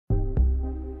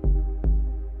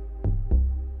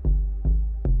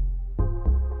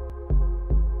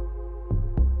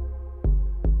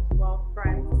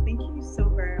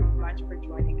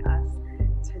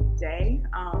today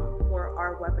for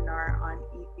our webinar on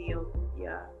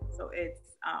Ethiopia. So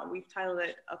we've titled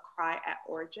it A Cry at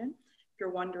Origin. If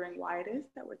you're wondering why it is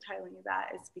that we're titling that,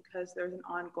 it's because there's an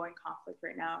ongoing conflict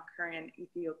right now occurring in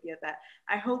Ethiopia that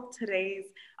I hope today's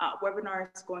webinar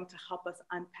is going to help us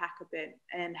unpack a bit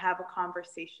and have a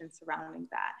conversation surrounding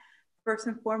that. First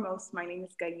and foremost, my name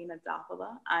is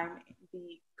Davila. I'm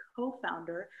the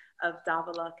co-founder of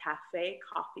Davila Kafe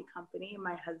coffee company.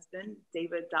 My husband,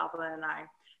 David Davila, and I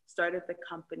started the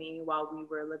company while we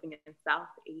were living in South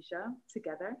Asia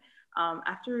together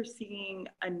after seeing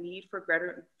a need for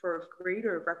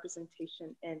greater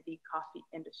representation in the coffee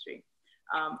industry.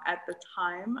 At the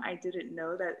time, I didn't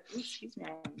know that, excuse me,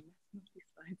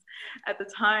 at the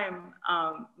time,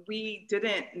 we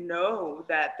didn't know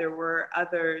that there were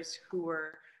others who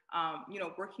were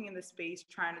working in the space,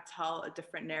 trying to tell a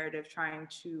different narrative, trying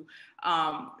to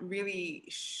really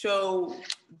show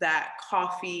that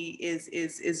coffee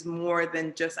is more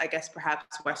than just, I guess,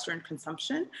 perhaps Western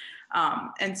consumption.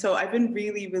 And so I've been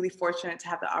really, really fortunate to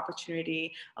have the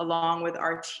opportunity, along with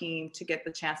our team, to get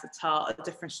the chance to tell a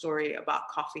different story about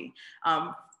coffee.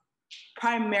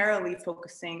 Primarily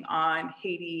focusing on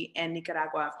Haiti and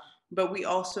Nicaragua, but we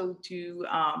also do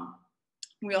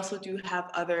have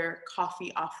other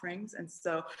coffee offerings. And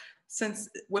so since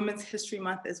Women's History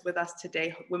Month is with us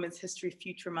today, Women's History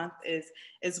Future Month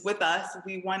is with us,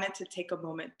 we wanted to take a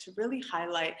moment to really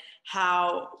highlight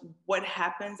how what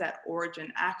happens at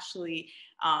origin actually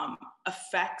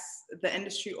affects the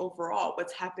industry overall.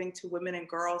 What's happening to women and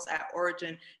girls at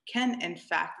origin can, in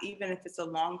fact, even if it's a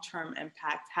long-term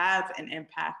impact, have an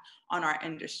impact on our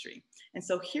industry. And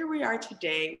so here we are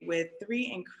today with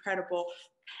three incredible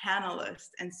panelists.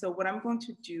 And so what I'm going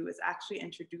to do is actually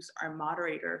introduce our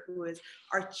moderator, who is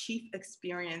our Chief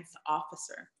Experience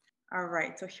Officer. All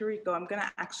right, so here we go. I'm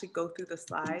gonna actually go through the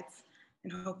slides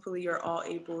and hopefully you're all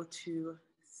able to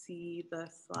see the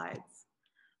slides.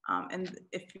 And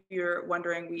if you're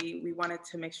wondering, we wanted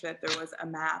to make sure that there was a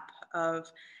map of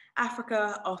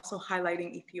Africa, also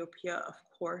highlighting Ethiopia, of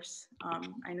course.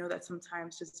 I know that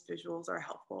sometimes just visuals are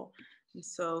helpful. And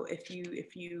so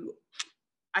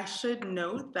I should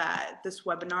note that this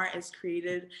webinar is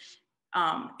created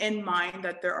in mind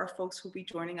that there are folks who will be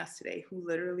joining us today who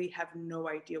literally have no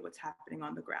idea what's happening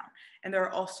on the ground. And there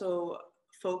are also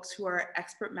folks who are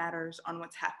expert matters on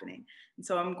what's happening. And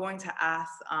so I'm going to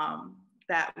ask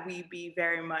that we be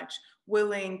very much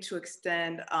willing to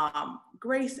extend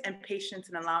grace and patience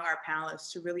in allowing our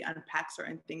panelists to really unpack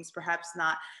certain things, perhaps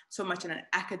not so much in an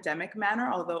academic manner,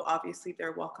 although obviously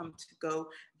they're welcome to go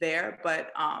there,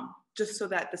 but just so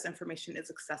that this information is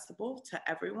accessible to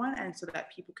everyone and so that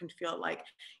people can feel like,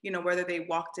 whether they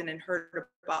walked in and heard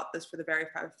about this for the very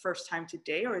first time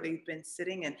today, or they've been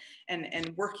sitting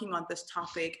and working on this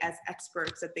topic as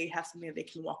experts, that they have something that they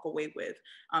can walk away with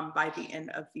by the end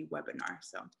of the webinar.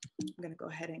 So I'm gonna go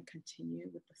ahead and continue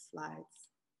with the slides.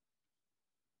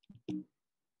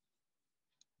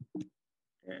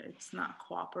 It's not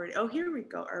cooperating. Oh, here we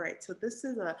go. All right, so this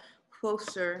is a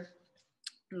closer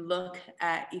look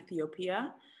at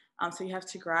Ethiopia. So you have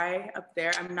Tigray up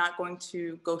there. I'm not going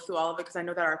to go through all of it because I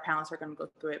know that our panelists are going to go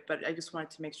through it, but I just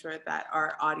wanted to make sure that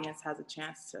our audience has a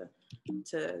chance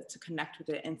to connect with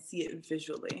it and see it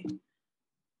visually.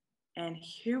 And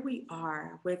here we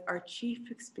are with our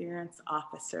Chief Experience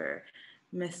Officer,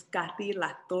 Ms. Kathy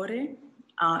Latore.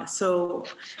 So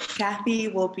Kathy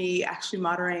will be actually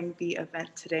moderating the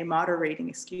event today,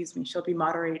 she'll be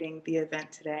moderating the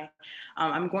event today.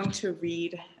 I'm going to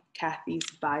read Kathy's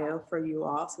bio for you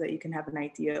all so that you can have an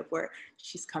idea of where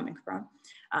she's coming from.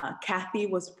 Kathy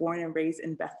was born and raised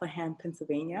in Bethlehem,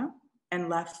 Pennsylvania, and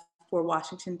left for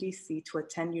Washington, D.C. to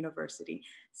attend university,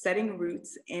 setting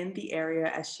roots in the area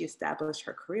as she established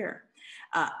her career.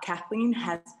 Kathleen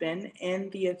has been in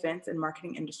the events and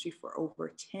marketing industry for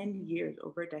over 10 years,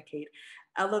 over a decade,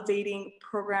 elevating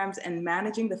programs and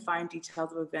managing the fine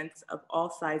details of events of all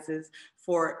sizes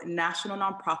for national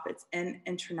nonprofits and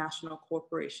international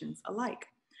corporations alike.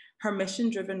 Her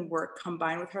mission-driven work,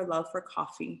 combined with her love for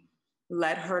coffee,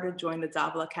 led her to join the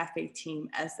Davila Kafe team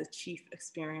as the Chief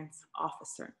Experience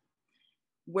Officer,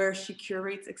 where she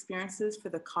curates experiences for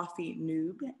the coffee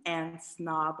noob and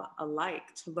snob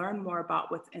alike to learn more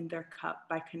about what's in their cup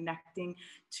by connecting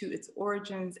to its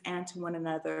origins and to one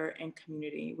another in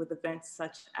community with events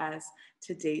such as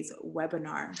today's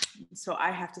webinar. So I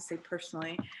have to say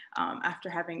personally, after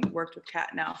having worked with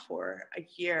Kat now for a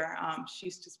year,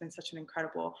 she's just been such an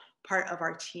incredible part of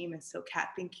our team. And so Kat,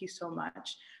 thank you so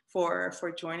much for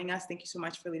joining us. Thank you so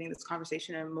much for leading this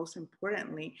conversation. And most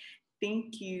importantly,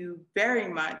 thank you very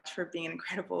much for being an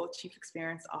incredible Chief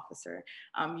Experience Officer.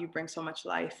 You bring so much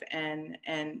life and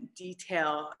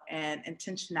detail and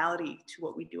intentionality to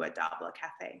what we do at Davila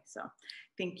Kafe. So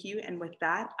thank you. And with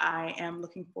that, I am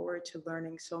looking forward to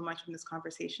learning so much from this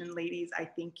conversation. Ladies, I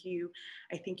thank you.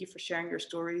 I thank you for sharing your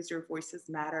stories. Your voices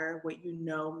matter. What you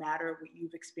know matter. What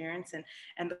you've experienced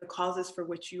and the causes for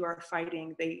which you are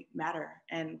fighting, they matter.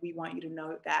 And we want you to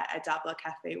know that at Davila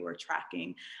Kafe, we're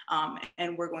tracking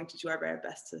and we're going to do our very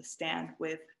best to stand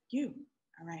with you.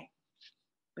 All right.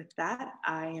 With that,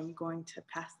 I am going to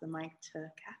pass the mic to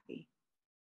Kathy.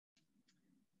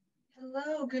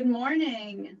 Hello, good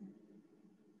morning.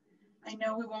 I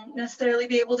know we won't necessarily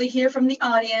be able to hear from the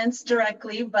audience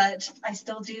directly, but I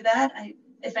still do that.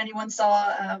 If anyone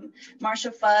saw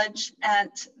Marsha Fudge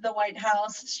at the White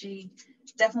House, she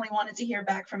definitely wanted to hear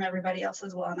back from everybody else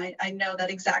as well. And I know that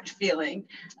exact feeling.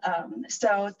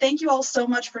 So thank you all so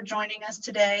much for joining us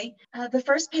today. The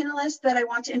first panelist that I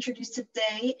want to introduce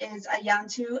today is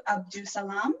Ayantu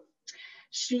Abdusalam.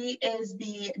 She is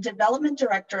the Development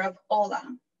Director of OLA.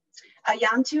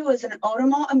 Ayantu is an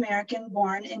Oromo American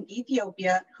born in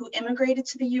Ethiopia who immigrated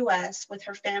to the US with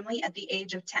her family at the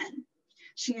age of 10.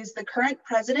 She is the current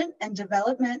President and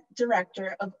Development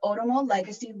Director of Oromo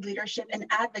Legacy Leadership and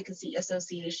Advocacy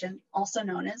Association, also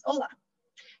known as OLA,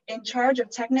 in charge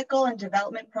of technical and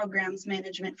development programs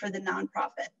management for the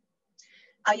nonprofit.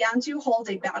 Ayantu holds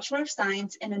a Bachelor of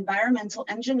Science in Environmental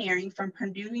Engineering from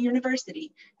Purdue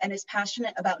University and is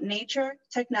passionate about nature,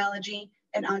 technology,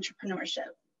 and entrepreneurship.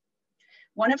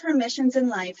 One of her missions in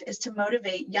life is to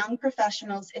motivate young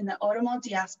professionals in the Oromo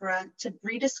diaspora to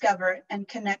rediscover and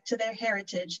connect to their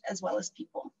heritage as well as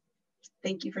people.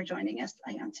 Thank you for joining us,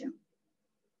 Ayantu.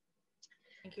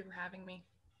 Thank you for having me.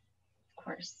 Of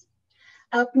course.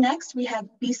 Up next, we have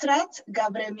Bisrat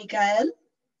Gabre Mikael.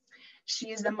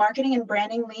 She is the Marketing and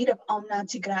Branding Lead of Omna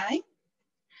Tigray.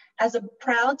 As a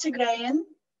proud Tigrayan,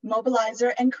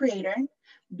 mobilizer, and creator,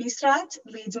 Bisrat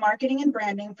leads marketing and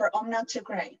branding for Omna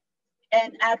Tigray,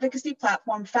 an advocacy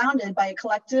platform founded by a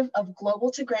collective of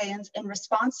global Tigrayans in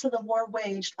response to the war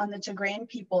waged on the Tigrayan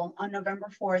people on November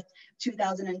 4th,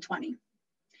 2020.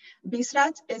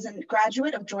 Bisrat is a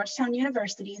graduate of Georgetown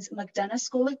University's McDonough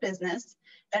School of Business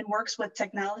and works with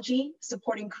technology,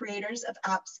 supporting creators of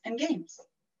apps and games.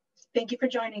 Thank you for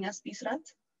joining us,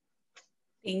 Bisrat.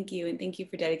 Thank you, and thank you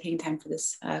for dedicating time for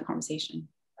this conversation.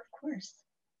 Of course.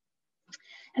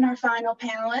 And our final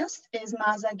panelist is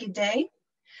Maza Gidey.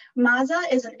 Maza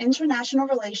is an international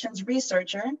relations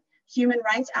researcher, human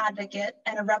rights advocate,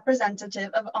 and a representative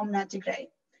of Omna Tigray,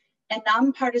 a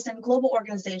nonpartisan global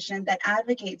organization that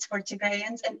advocates for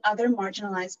Tigrayans and other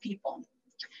marginalized people.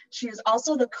 She is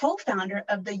also the co-founder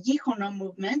of the Yihono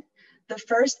movement, the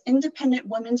first independent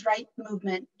women's rights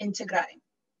movement in Tigray.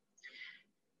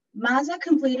 Maza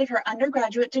completed her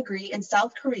undergraduate degree in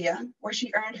South Korea, where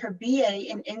she earned her BA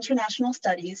in International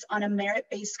Studies on a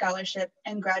merit-based scholarship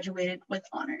and graduated with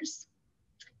honors.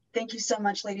 Thank you so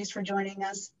much, ladies, for joining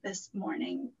us this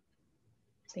morning.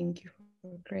 Thank you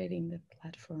for creating the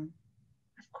platform.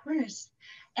 Of course.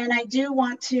 And I do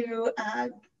want to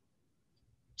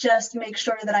just make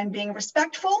sure that I'm being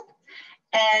respectful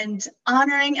and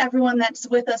honoring everyone that's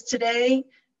with us today.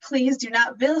 Please do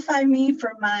not vilify me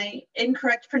for my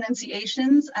incorrect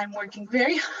pronunciations. I'm working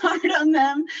very hard on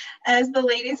them, as the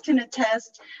ladies can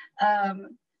attest,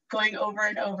 going over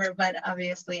and over, but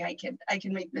obviously I can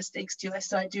make mistakes too.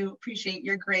 So I do appreciate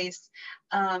your grace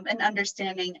and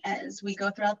understanding as we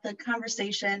go throughout the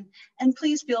conversation, and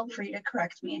please feel free to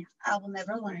correct me. I will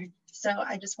never learn. So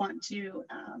I just want to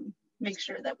make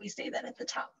sure that we say that at the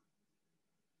top.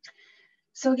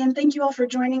 So again, thank you all for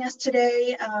joining us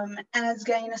today. As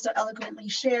Gayana so eloquently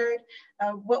shared,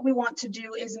 what we want to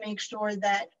do is make sure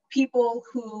that people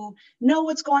who know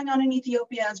what's going on in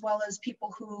Ethiopia, as well as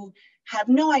people who have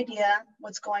no idea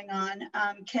what's going on,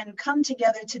 can come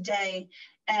together today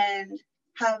and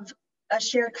have a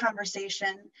shared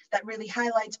conversation that really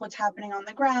highlights what's happening on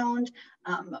the ground,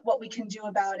 what we can do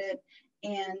about it,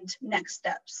 and next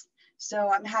steps.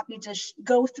 So I'm happy to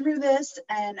go through this,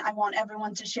 and I want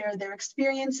everyone to share their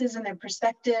experiences and their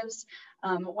perspectives,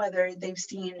 whether they've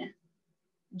seen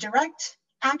direct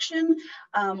action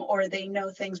or they know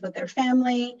things with their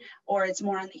family, or it's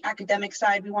more on the academic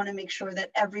side. We want to make sure that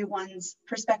everyone's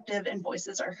perspective and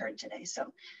voices are heard today.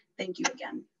 So thank you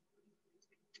again.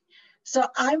 So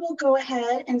I will go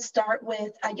ahead and start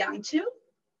with Ayantu.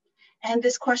 And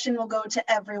this question will go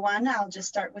to everyone. I'll just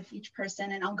start with each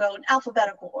person and I'll go in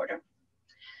alphabetical order.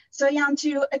 So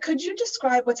Ayantu, could you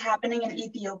describe what's happening in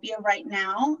Ethiopia right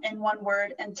now in one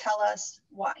word and tell us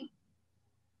why?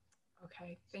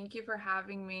 Okay, thank you for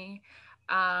having me.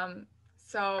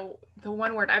 So the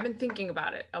one word, I've been thinking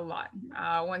about it a lot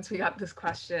once we got this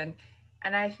question.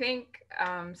 And I think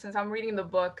since I'm reading the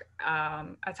book,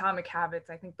 Atomic Habits,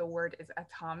 I think the word is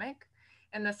atomic,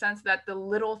 in the sense that the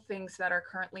little things that are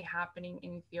currently happening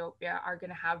in Ethiopia are going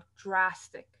to have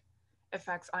drastic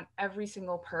effects on every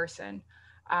single person.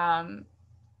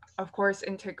 Of course,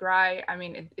 in Tigray, I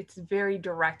mean, it's very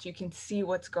direct. You can see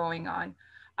what's going on.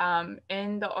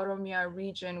 In the Oromia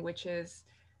region, which is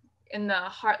in the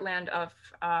heartland of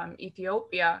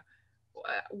Ethiopia,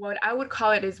 what I would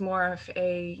call it is more of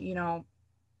a,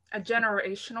 a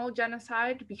generational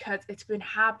genocide, because it's been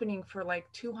happening for like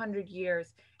 200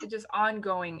 years. It's just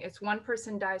ongoing. It's one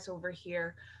person dies over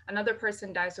here, another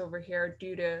person dies over here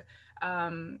due to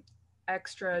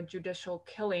extrajudicial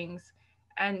killings.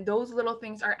 And those little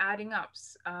things are adding up.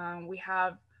 We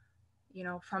have,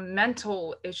 from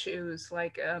mental issues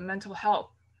like mental health.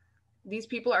 These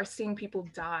people are seeing people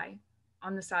die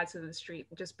on the sides of the street,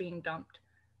 just being dumped.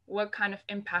 What kind of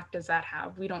impact does that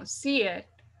have? We don't see it,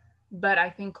 but I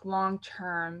think long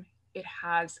term, it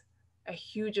has a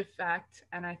huge effect.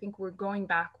 And I think we're going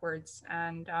backwards.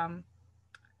 And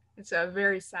it's a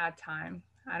very sad time.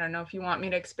 I don't know if you want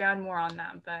me to expand more on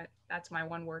that, but that's my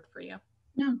one word for you.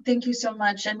 No, thank you so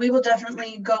much. And we will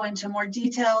definitely go into more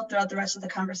detail throughout the rest of the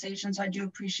conversation. So I do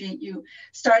appreciate you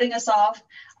starting us off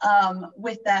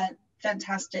with that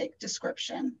fantastic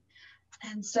description.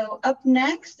 And so up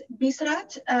next,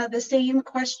 Bisrat, the same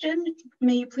question.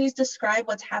 May you please describe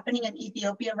what's happening in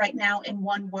Ethiopia right now in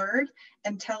one word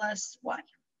and tell us why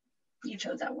you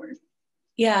chose that word.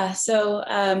 Yeah, so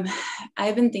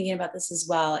I've been thinking about this as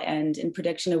well. And in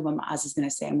prediction of what Maaz is going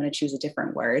to say, I'm going to choose a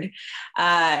different word.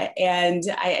 And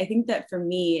I think that for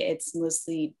me, it's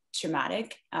mostly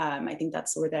traumatic. I think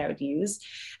that's the word that I would use.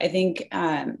 I think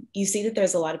you see that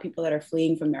there's a lot of people that are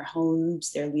fleeing from their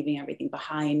homes. They're leaving everything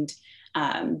behind.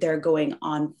 They're going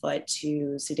on foot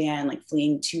to Sudan, like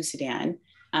fleeing to Sudan.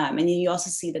 And then you also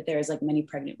see that there's like many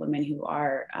pregnant women who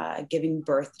are giving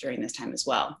birth during this time as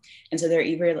well. And so they're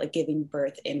either like giving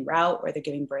birth en route or they're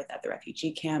giving birth at the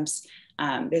refugee camps.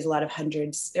 There's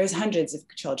hundreds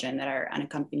of children that are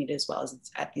unaccompanied as well as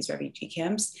at these refugee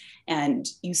camps. And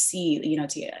you see,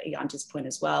 to Yanta's point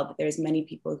as well, that there's many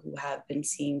people who have been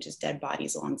seeing just dead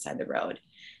bodies alongside the road.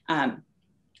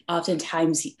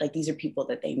 Oftentimes, like these are people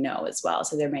that they know as well.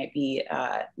 So there might be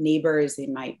neighbors, they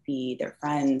might be their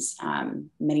friends.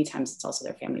 Many times it's also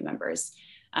their family members.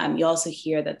 You also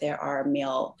hear that there are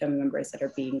male family members that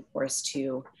are being forced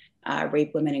to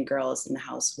rape women and girls in the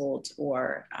household,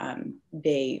 or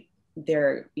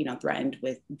they're threatened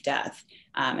with death.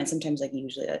 And sometimes that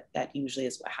usually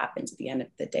is what happens at the end of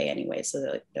the day anyway,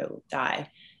 so they'll die.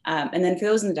 And then for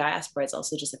those in the diaspora, it's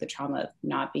also just like the trauma of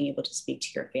not being able to speak to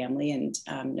your family and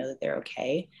know that they're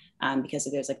okay, because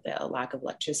there's like the lack of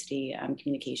electricity.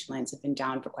 Communication lines have been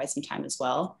down for quite some time as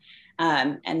well.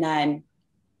 And then,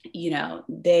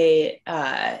 they,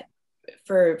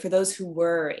 for those who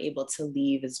were able to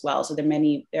leave as well. So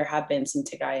there have been some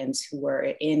Tigrayans who were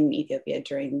in Ethiopia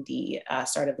during the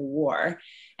start of the war.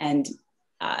 And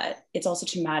it's also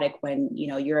traumatic when,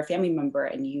 you're a family member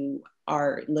and you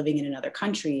are living in another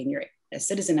country and you're a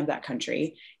citizen of that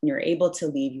country and you're able to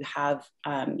leave. You have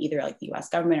either like the US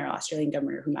government or Australian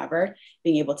government or whomever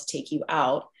being able to take you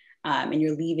out, and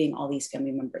you're leaving all these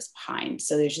family members behind.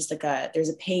 So there's just there's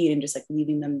a pain in just like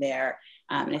leaving them there.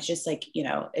 And it's just like,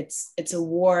 it's a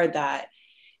war that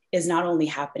is not only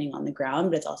happening on the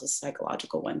ground, but it's also a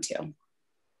psychological one too.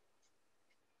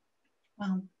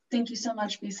 Well, thank you so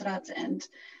much, Bisrat. And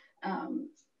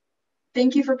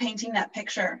thank you for painting that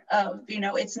picture of,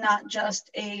 it's not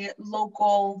just a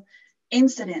local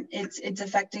incident. It's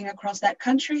affecting across that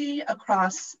country,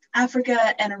 across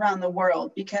Africa, and around the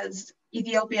world, because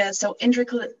Ethiopia is so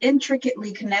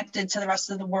intricately connected to the rest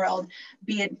of the world,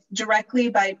 be it directly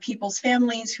by people's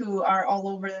families who are all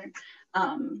over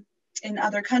in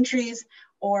other countries,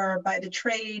 or by the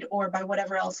trade, or by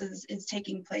whatever else is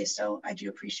taking place. So I do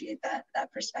appreciate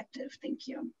that perspective. Thank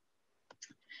you.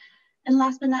 And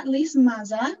last but not least,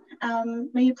 Maza,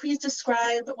 may you please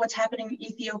describe what's happening in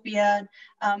Ethiopia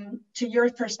to your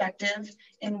perspective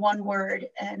in one word,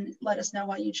 and let us know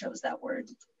why you chose that word.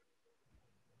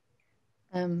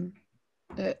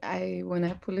 I want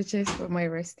to apologize for my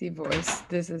rusty voice.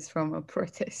 This is from a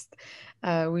protest.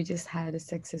 We just had a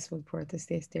successful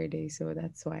protest yesterday, so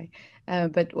that's why.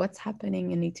 But what's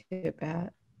happening in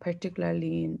Ethiopia,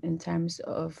 particularly in terms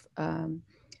of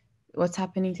what's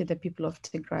happening to the people of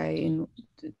Tigray,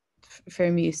 for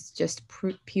me, is just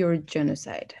pure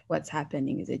genocide. What's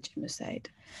happening is a genocide.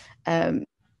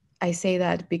 I say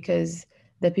that because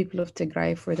the people of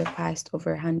Tigray for the past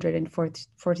over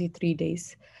 143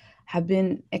 days have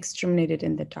been exterminated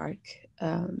in the dark.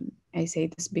 I say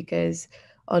this because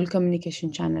all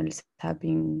communication channels have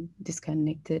been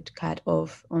disconnected, cut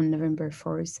off on November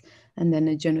 4th, and then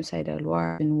a genocidal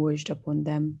war has been waged upon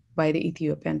them by the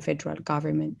Ethiopian federal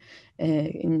government.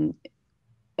 And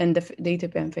the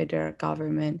Ethiopian federal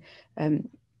government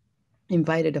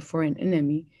invited a foreign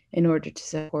enemy in order to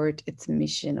support its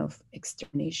mission of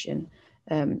extermination.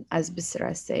 As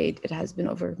Bisra said, it has been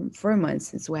over 4 months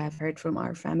since we have heard from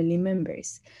our family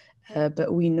members.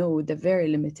 But we know the very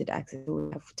limited access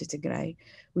we have to Tigray.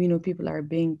 We know people are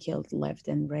being killed left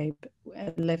and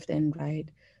right.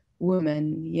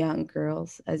 Women, young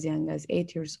girls as young as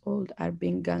 8 years old are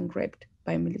being gang raped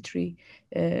by military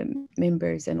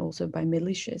members and also by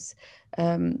militias.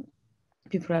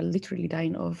 People are literally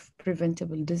dying of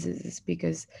preventable diseases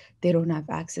because they don't have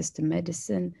access to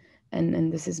medicine.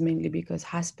 And this is mainly because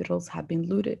hospitals have been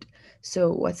looted.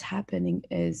 So what's happening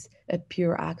is a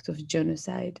pure act of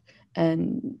genocide.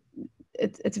 And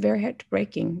it's very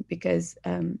heartbreaking because,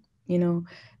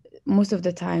 most of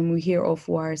the time we hear of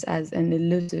wars as an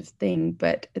elusive thing,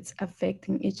 but it's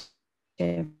affecting each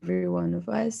every one of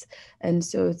us, and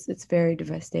so it's very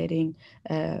devastating.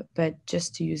 But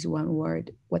just to use one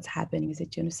word, what's happening is a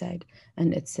genocide,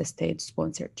 and it's a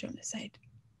state-sponsored genocide.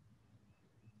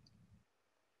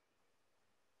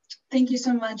 Thank you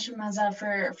so much, Maza,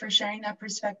 for sharing that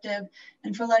perspective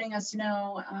and for letting us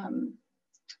know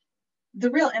the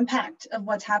real impact of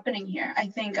what's happening here. I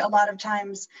think a lot of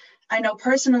times, I know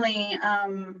personally,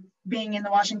 being in the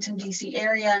Washington, D.C.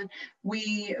 area,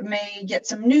 we may get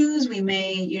some news, we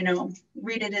may,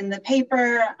 read it in the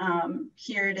paper,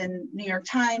 hear it in New York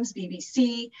Times,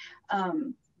 BBC,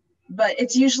 but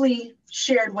it's usually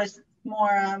shared with more,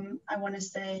 I want to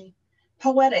say,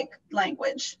 poetic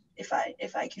language, if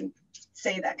I can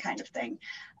say that kind of thing.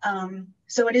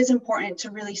 So it is important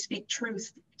to really speak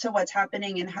truth to what's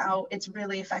happening and how it's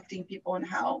really affecting people and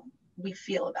how we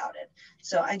feel about it.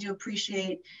 So I do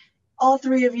appreciate all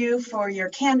three of you for your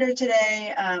candor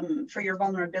today, for your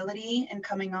vulnerability and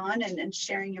coming on and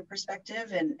sharing your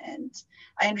perspective. And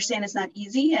I understand it's not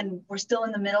easy, and we're still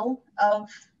in the middle of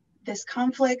this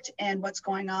conflict and what's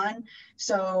going on.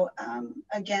 So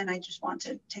again, I just want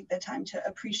to take the time to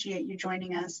appreciate you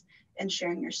joining us and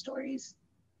sharing your stories.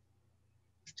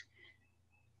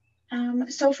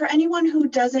 So for anyone who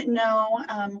doesn't know,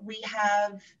 we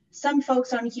have some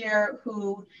folks on here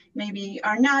who maybe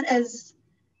are not as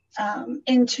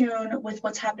in tune with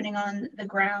what's happening on the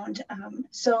ground.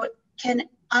 So can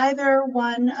either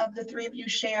one of the three of you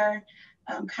share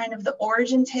kind of the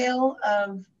origin tale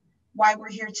of why we're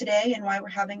here today and why we're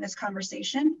having this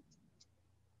conversation?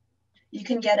 You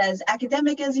can get as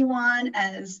academic as you want,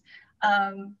 as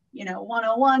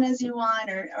 101 as you want,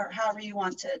 or however you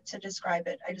want to describe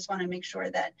it. I just want to make sure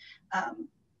that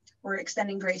we're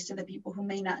extending grace to the people who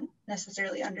may not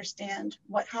necessarily understand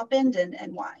what happened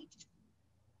and why.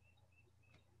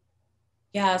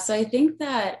 Yeah, so I think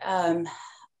that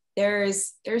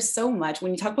there's so much.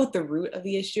 When you talk about the root of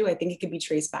the issue, I think it could be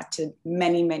traced back to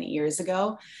many, many years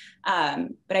ago.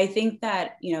 But I think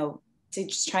that, to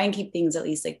just try and keep things at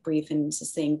least like brief and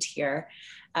succinct here,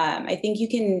 I think you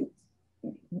can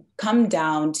come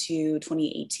down to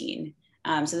 2018.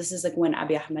 So this is like when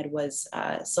Abiy Ahmed was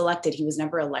selected. He was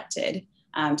never elected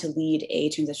to lead a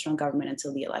transitional government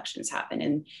until the elections happened.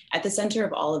 And at the center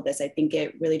of all of this, I think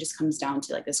it really just comes down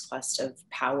to like this quest of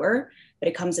power, but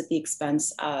it comes at the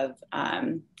expense of,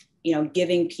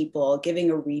 giving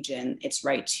a region its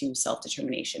right to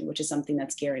self-determination, which is something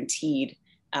that's guaranteed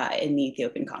in the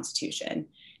Ethiopian constitution.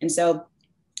 And so,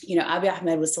 Abiy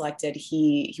Ahmed was selected.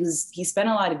 He spent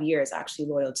a lot of years actually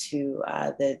loyal to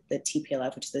the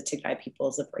TPLF, which is the Tigray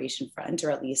People's Liberation Front, or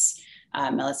at least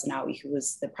Meles Zenawi, who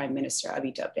was the prime minister of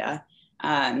Ethiopia.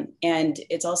 And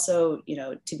it's also,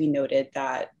 to be noted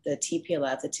that the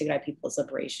TPLF, the Tigray People's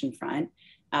Liberation Front,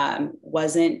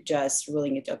 wasn't just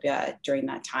ruling Ethiopia during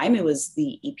that time. It was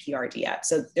the EPRDF.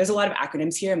 So there's a lot of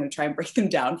acronyms here. I'm going to try and break them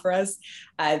down for us.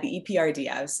 The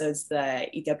EPRDF, so it's the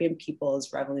Ethiopian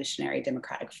People's Revolutionary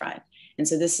Democratic Front. And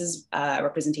so this is a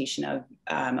representation of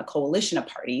a coalition of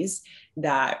parties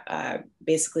that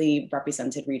basically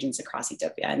represented regions across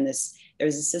Ethiopia. And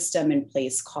there's a system in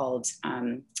place called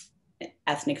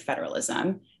ethnic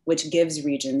federalism, which gives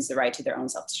regions the right to their own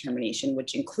self-determination,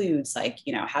 which includes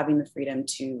having the freedom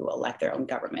to elect their own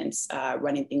governments,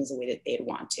 running things the way that they'd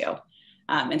want to.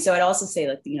 And so I'd also say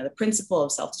the principle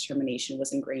of self-determination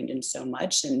was ingrained in so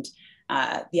much, and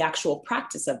the actual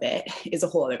practice of it is a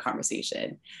whole other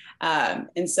conversation.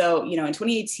 And so, in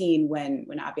 2018, when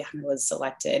Abiy Ahmed was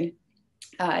selected,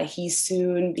 he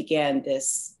soon began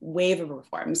this wave of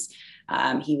reforms.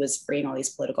 He was freeing all these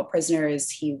political prisoners.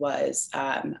 He was,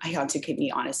 I have to keep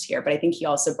me honest here, but I think he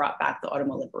also brought back the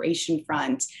Oromo Liberation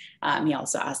Front. He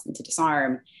also asked them to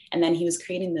disarm. And then he was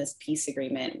creating this peace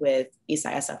agreement with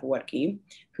Isaias Afwerki,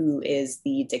 who is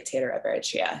the dictator of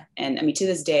Eritrea. And I mean, to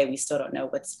this day, we still don't know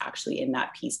what's actually in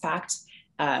that peace pact.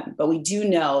 But we do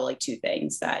know like two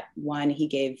things: that one, he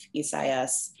gave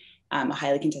Isaias a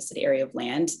highly contested area of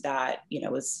land that,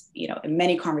 was, in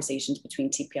many conversations between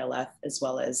TPLF as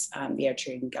well as the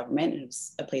Eritrean government. It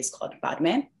was a place called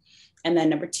Badme. And then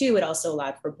number two, it also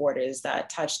allowed for borders that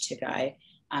touched Tigray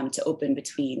to open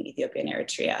between Ethiopia and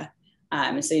Eritrea.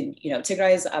 And so,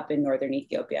 Tigray is up in northern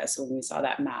Ethiopia. So when we saw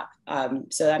that map,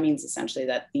 so that means essentially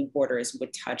that the borders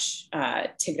would touch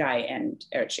Tigray and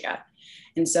Eritrea.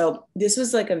 And so this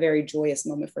was like a very joyous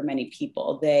moment for many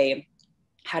people. They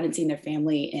hadn't seen their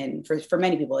family for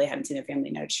many people, they hadn't seen their family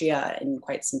in Eritrea in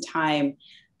quite some time.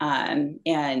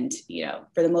 And,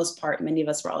 for the most part, many of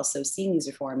us were also seeing these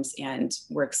reforms and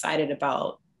were excited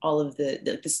about all of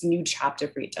this new chapter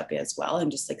for Ethiopia as well.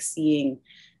 And just like seeing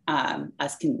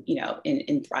us,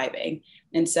 in thriving.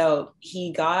 And so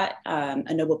he got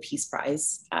a Nobel Peace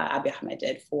Prize, Abiy Ahmed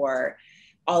did, for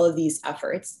all of these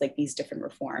efforts, like these different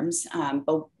reforms.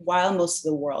 But while most of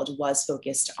the world was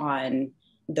focused on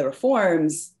the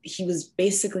reforms, he was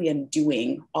basically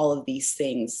undoing all of these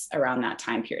things around that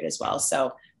time period as well.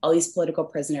 So all these political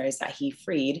prisoners that he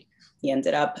freed, he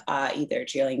ended up either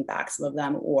jailing back some of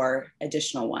them or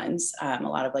additional ones, a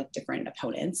lot of like different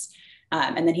opponents.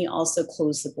 And then he also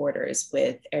closed the borders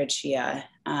with Eritrea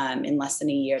in less than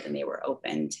a year than they were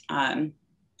opened. And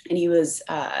he was,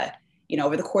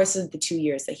 over the course of the 2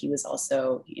 years that he was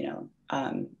also,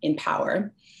 in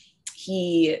power,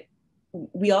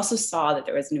 we also saw that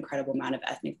there was an incredible amount of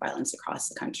ethnic violence across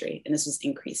the country, and this was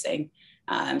increasing.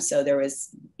 So there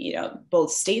was,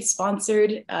 both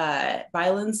state-sponsored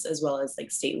violence as well as like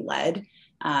state-led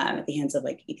at the hands of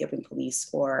like Ethiopian police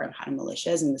or Amhara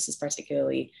militias, and this is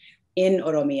particularly in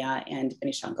Oromia and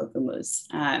Benishangul Gumuz.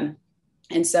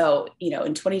 And so,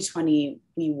 in 2020,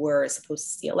 we were supposed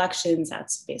to see elections.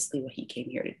 That's basically what he came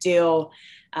here to do.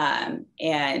 And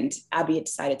Abiy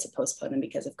decided to postpone them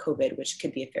because of COVID, which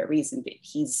could be a fair reason, but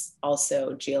he's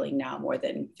also jailing now more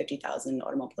than 50,000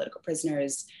 Oromo political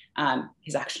prisoners.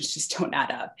 His actions just don't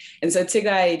add up. And so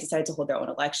Tigray decided to hold their own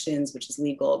elections, which is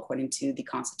legal according to the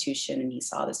constitution, and he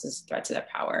saw this as a threat to their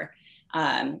power.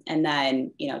 And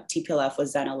then, TPLF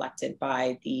was then elected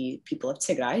by the people of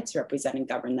Tigray to represent and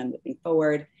govern them moving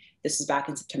forward. This was back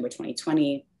in September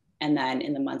 2020. And then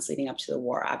in the months leading up to the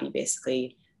war, Abiy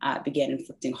basically began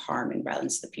inflicting harm and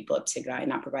violence to the people of Tigray,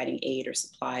 not providing aid or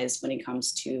supplies when it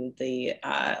comes to the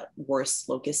worst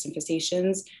locust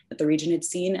infestations that the region had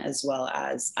seen, as well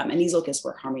as, and these locusts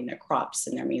were harming their crops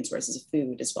and their main sources of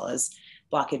food, as well as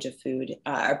blockage of food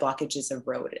or blockages of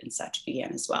road and such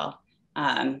began as well.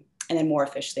 And then more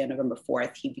officially on November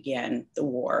 4th, he began the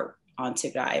war on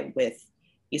Tigray with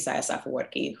Isaias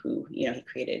Afwerki, who, he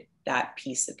created that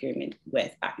peace agreement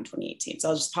with back in 2018. So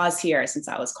I'll just pause here since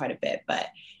that was quite a bit, but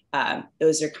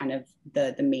those are kind of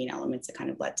the main elements that kind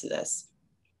of led to this.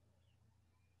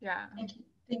 Yeah.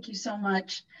 Thank you so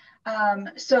much.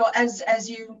 So as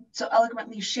you so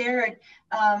eloquently shared,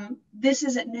 this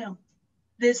isn't new.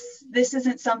 This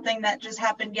isn't something that just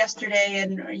happened yesterday,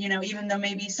 and even though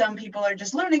maybe some people are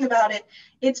just learning about it,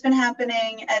 it's been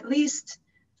happening, at least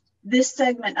this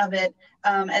segment of it,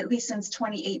 at least since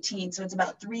 2018. So it's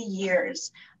about 3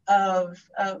 years of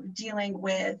dealing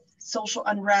with social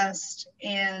unrest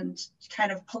and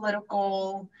kind of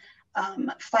political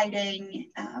fighting,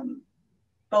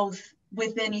 both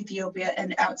within Ethiopia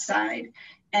and outside,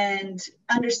 and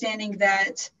understanding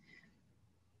that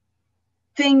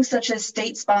things such as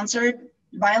state-sponsored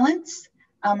violence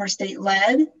or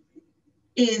state-led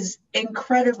is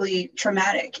incredibly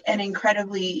traumatic and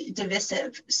incredibly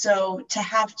divisive. So to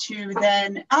have to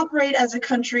then operate as a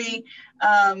country,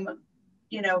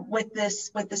 with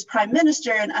this prime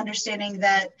minister, and understanding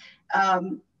that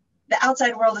the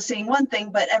outside world is seeing one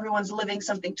thing, but everyone's living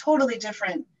something totally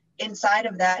different inside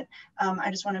of that.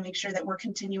 I just want to make sure that we're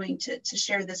continuing to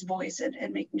share this voice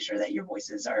and making sure that your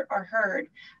voices are heard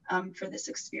for this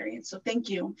experience. So thank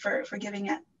you for giving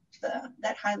it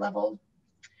that high level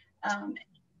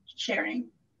sharing.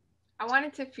 I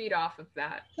wanted to feed off of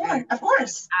that. Sure, of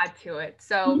course. Add to it.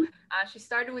 So she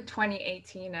started with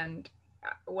 2018 and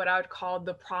what I would call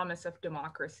the promise of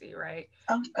democracy, right?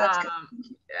 Oh, that's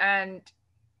good. And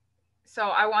so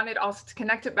I wanted also to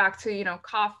connect it back to,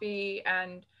 coffee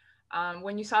and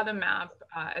When you saw the map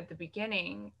at the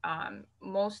beginning,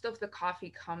 most of the coffee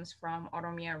comes from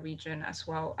Oromia region as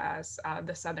well as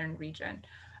the southern region.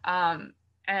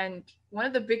 And one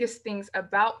of the biggest things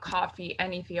about coffee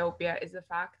and Ethiopia is the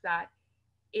fact that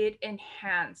it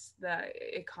enhanced the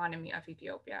economy of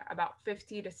Ethiopia. About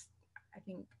 50 to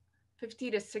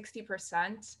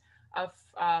 60% of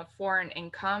foreign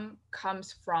income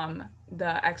comes from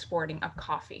the exporting of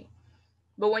coffee.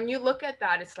 But when you look at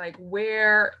that, it's like,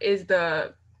 where is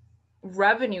the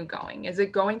revenue going? Is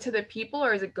it going to the people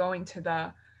or is it going to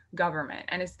the government?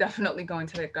 And it's definitely going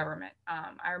to the government.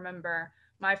 I remember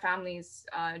my family's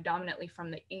dominantly from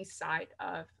the east side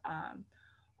of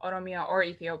Oromia or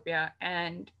Ethiopia,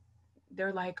 and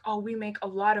they're like, oh, we make a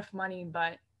lot of money,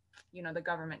 but you know, the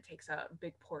government takes a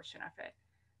big portion of it.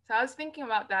 So I was thinking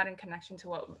about that in connection to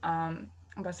what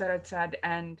Ambassador said,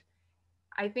 and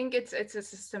I think it's a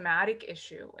systematic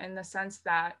issue in the sense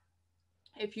that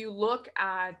if you look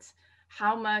at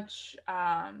how much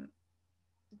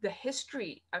the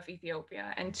history of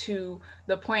Ethiopia and to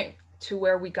the point to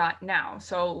where we got now.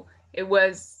 So it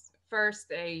was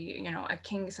first a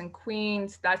kings and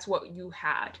queens, that's what you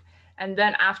had. And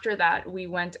then after that, we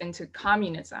went into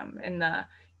communism in the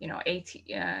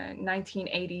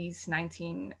 1980s,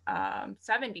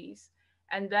 1970s.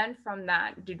 And then from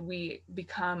that, did we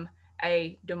become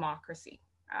a democracy,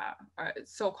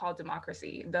 so-called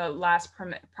democracy. The last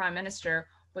prime minister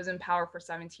was in power for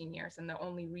 17 years. And the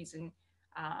only reason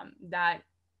that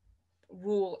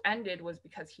rule ended was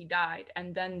because he died.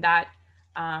 And then that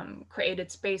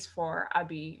created space for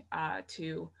Abiy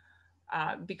to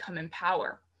become in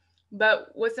power. But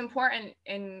what's important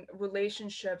in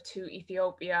relationship to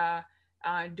Ethiopia,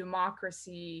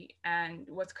 democracy, and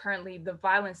what's currently the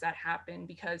violence that happened,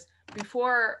 because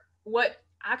before, what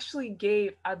actually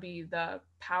gave Abiy the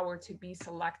power to be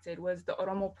selected was the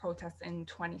Oromo protests in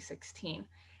 2016.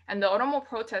 And the Oromo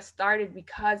protests started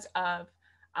because of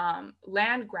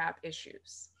land grab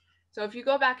issues. So if you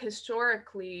go back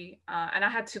historically, and I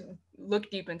had to look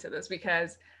deep into this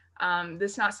because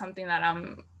this is not something that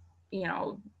I'm,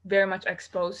 very much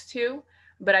exposed to,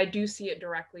 but I do see it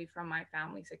directly from my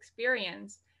family's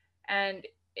experience. And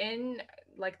in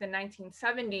like the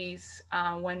 1970s,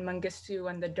 when Mengistu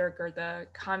and the Derg, or the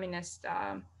Communist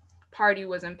Party,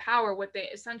 was in power, what they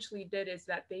essentially did is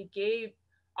that they gave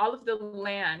all of the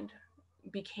land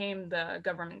became the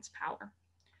government's power.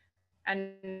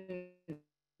 And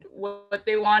what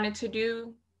they wanted to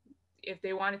do, if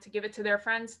they wanted to give it to their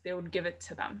friends, they would give it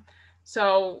to them.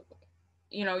 So,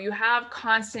 you have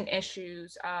constant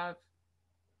issues of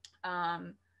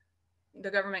the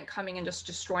government coming and just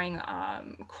destroying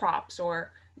crops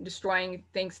or destroying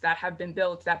things that have been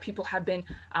built that people have been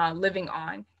living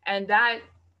on. And that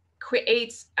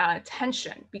creates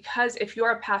tension, because if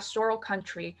you're a pastoral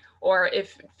country, or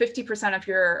if 50% of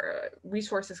your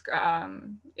resources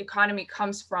economy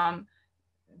comes from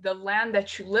the land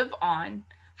that you live on,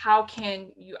 how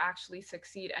can you actually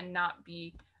succeed and not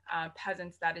be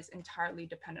peasants that is entirely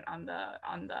dependent on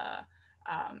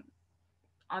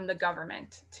the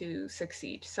government to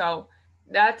succeed? So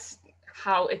that's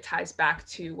how it ties back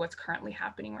to what's currently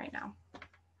happening right now.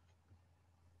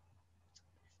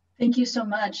 Thank you so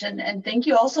much. And thank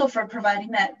you also for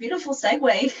providing that beautiful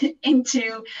segue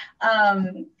into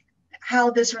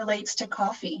how this relates to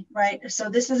coffee, right? So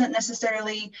this isn't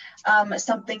necessarily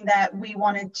something that we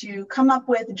wanted to come up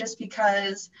with just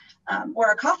because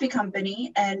we're a coffee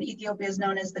company and Ethiopia is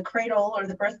known as the cradle or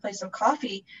the birthplace of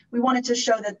coffee. We wanted to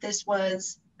show that this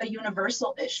was a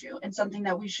universal issue and something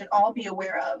that we should all be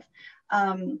aware of.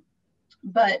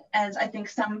 But as I think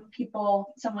someone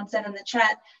said in the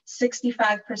chat,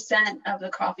 65% of the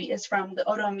coffee is from the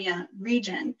Oromia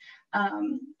region.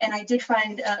 And I did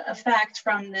find a fact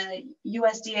from the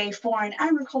USDA Foreign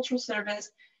Agricultural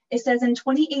Service. It says in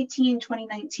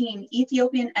 2018-2019,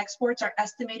 Ethiopian exports are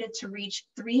estimated to reach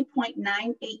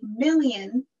 3.98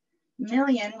 million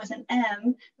with an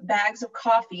M bags of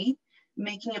coffee,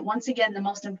 making it once again the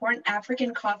most important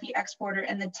African coffee exporter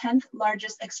and the 10th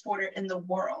largest exporter in the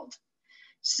world.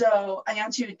 So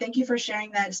Ayantu, thank you for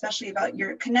sharing that, especially about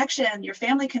your connection, your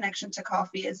family connection to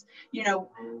coffee. Is,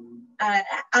 I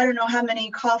don't know how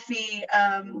many coffee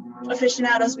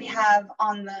aficionados we have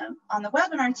on the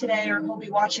webinar today, or we'll be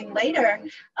watching later,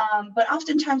 but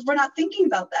oftentimes we're not thinking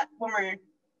about that when we're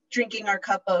drinking our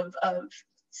cup of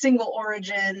single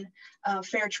origin,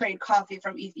 fair trade coffee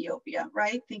from Ethiopia,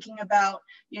 right? Thinking about,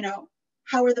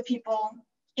 how are the people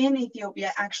in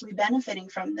Ethiopia actually benefiting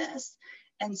from this?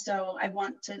 And so I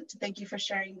want to thank you for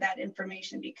sharing that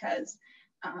information, because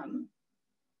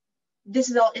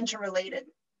this is all interrelated.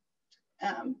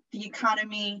 The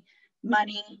economy,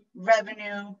 money,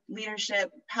 revenue,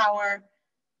 leadership, power,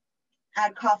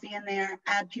 add coffee in there,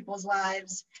 add people's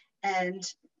lives, and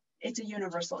it's a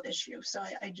universal issue. So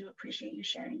I do appreciate you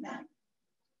sharing that.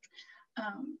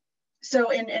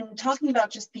 So in talking about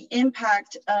just the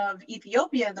impact of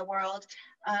Ethiopia in the world,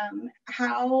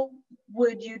 how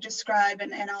would you describe,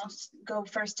 and I'll go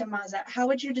first to Maza, how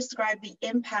would you describe the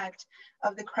impact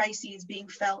of the crises being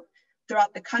felt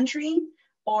throughout the country?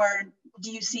 Or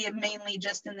do you see it mainly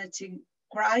just in the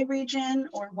Tigray region?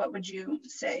 Or what would you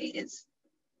say is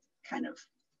kind of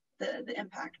the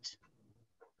impact?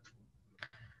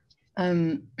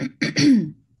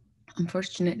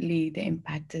 Unfortunately, the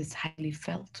impact is highly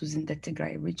felt within the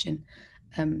Tigray region.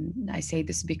 I say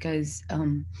this because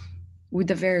with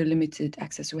the very limited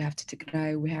access we have to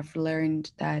Tigray, we have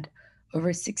learned that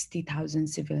over 60,000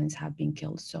 civilians have been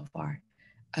killed so far.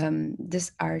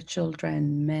 These are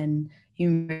children, men,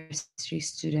 university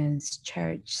students,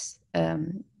 churches,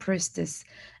 priestess,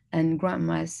 and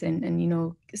grandmas, and you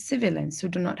know, civilians who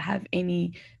do not have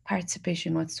any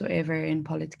participation whatsoever in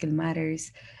political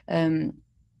matters.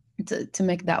 To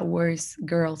make that worse,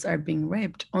 girls are being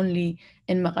raped. Only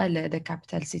in Mekelle, the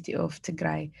capital city of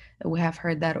Tigray, we have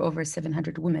heard that over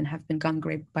 700 women have been gang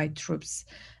raped by troops.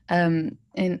 And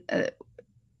to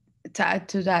add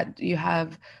to that, you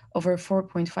have over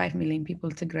 4.5 million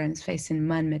people Tigrayans facing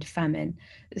man-made famine.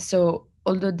 So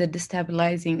although the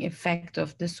destabilizing effect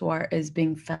of this war is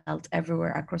being felt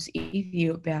everywhere across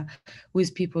Ethiopia,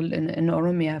 with people in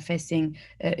Oromia facing,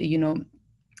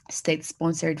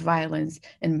 state-sponsored violence,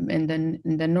 and in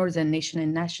the northern nation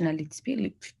and nationality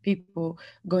people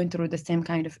going through the same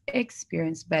kind of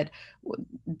experience, but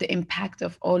the impact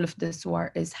of all of this war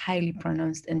is highly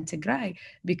pronounced in Tigray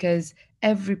because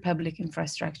every public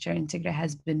infrastructure in Tigray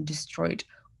has been destroyed.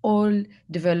 All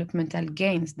developmental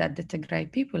gains that the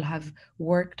Tigray people have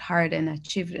worked hard and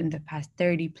achieved in the past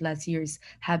 30 plus years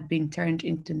have been turned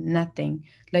into nothing.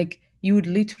 Like, you would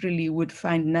literally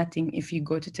find nothing if you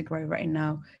go to Tigray right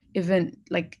now. Even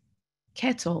like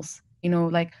kettles,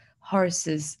 like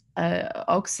horses,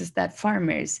 oxes that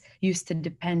farmers used to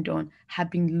depend on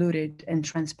have been looted and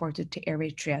transported to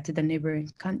Eritrea, to the neighboring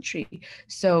country.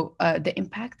 So the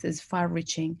impact is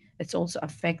far-reaching. It's also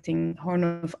affecting Horn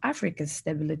of Africa's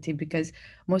stability because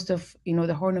most of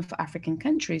the Horn of African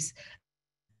countries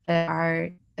are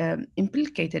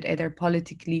implicated either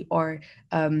politically or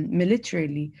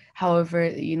militarily.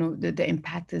 However, the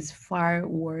impact is far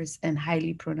worse and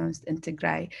highly pronounced in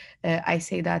Tigray. I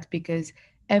say that because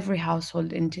every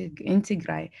household in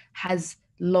Tigray has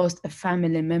lost a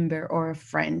family member or a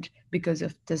friend because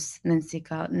of this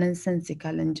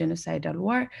nonsensical and genocidal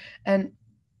war. And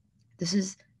this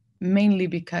is mainly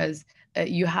because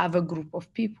you have a group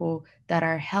of people that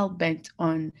are hell-bent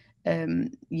on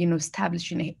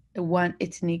establishing one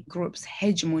ethnic group's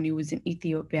hegemony within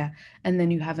Ethiopia. And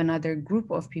then you have another group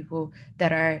of people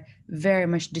that are very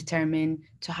much determined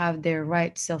to have their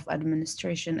right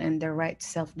self-administration and their right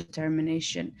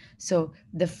self-determination. So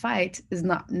the fight is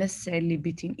not necessarily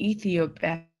between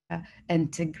Ethiopia and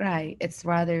Tigray. It's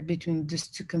rather between these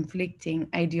two conflicting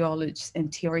ideologies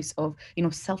and theories of,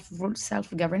 self-rule,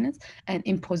 self-governance, and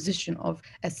imposition of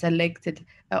a selected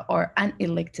or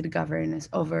unelected governance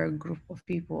over a group of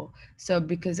people. So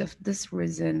because of this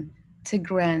reason,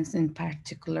 Tigrayans in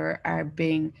particular are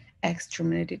being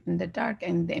exterminated in the dark,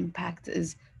 and the impact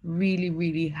is really,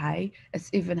 really high. It's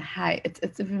even high.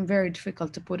 It's even very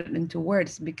difficult to put it into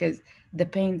words because the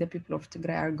pain the people of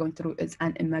Tigray are going through is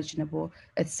unimaginable.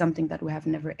 It's something that we have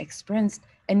never experienced.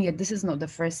 And yet this is not the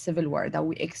first civil war that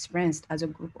we experienced as a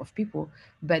group of people,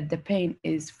 but the pain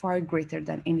is far greater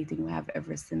than anything we have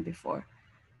ever seen before.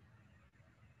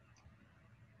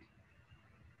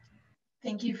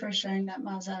 Thank you for sharing that,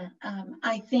 Maza.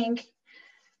 I think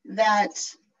that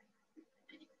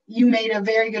you made a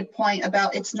very good point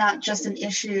about it's not just an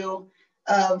issue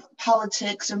of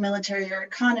politics or military or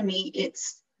economy.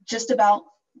 It's just about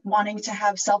wanting to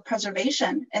have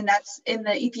self-preservation. And that's in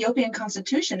the Ethiopian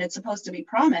constitution, it's supposed to be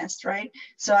promised, right?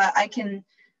 So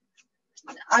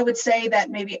I would say that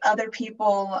maybe other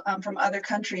people from other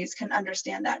countries can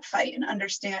understand that fight and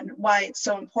understand why it's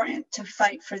so important to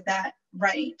fight for that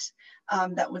right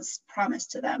that was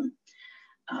promised to them.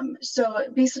 So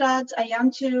Bisrat,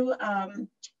 Ayantu,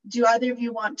 do either of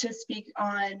you want to speak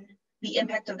on the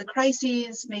impact of the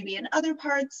crises, maybe in other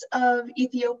parts of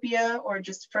Ethiopia, or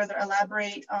just further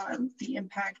elaborate on the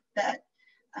impact that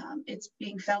it's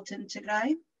being felt in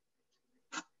Tigray?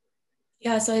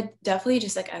 Yeah, so I definitely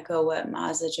just echo what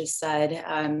Maza just said.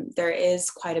 There is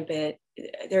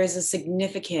a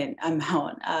significant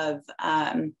amount of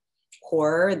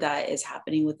horror that is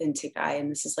happening within Tigray, and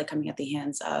this is like coming at the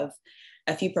hands of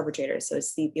a few perpetrators. So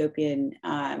it's the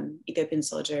Ethiopian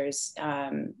soldiers,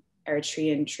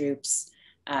 Eritrean troops,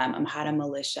 Amhara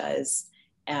militias,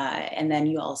 and then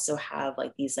you also have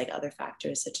like these like other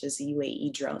factors such as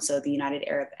UAE drones. So the United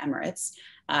Arab Emirates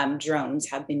drones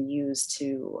have been used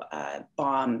to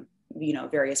bomb, you know,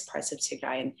 various parts of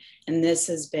Tigray, and this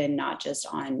has been not just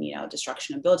on, you know,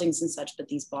 destruction of buildings and such, but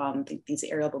these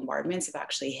aerial bombardments have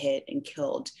actually hit and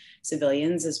killed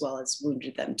civilians as well as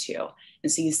wounded them too.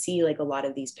 And so you see like a lot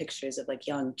of these pictures of like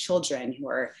young children who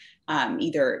are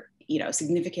either, you know,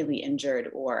 significantly injured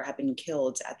or have been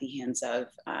killed at the hands of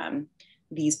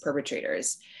these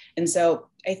perpetrators. And so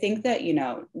I think that, you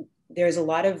know, there's a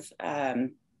lot of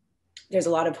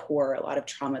horror, a lot of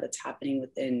trauma that's happening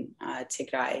within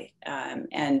Tigray.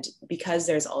 And because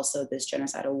there's also this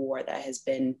genocidal war that has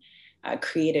been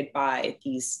created by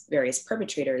these various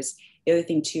perpetrators, the other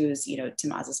thing too is, you know, to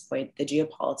Maz's point, the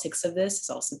geopolitics of this has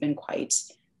also been quite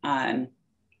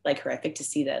like horrific to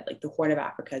see that like the Horn of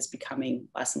Africa is becoming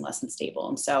less and less unstable.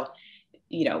 And so,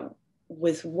 you know,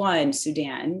 with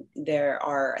Sudan, there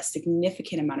are a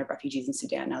significant amount of refugees in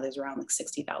Sudan. Now there's around like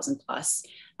 60,000 plus.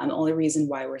 The only reason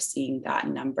why we're seeing that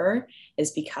number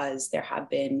is because there have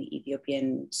been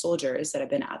Ethiopian soldiers that have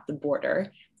been at the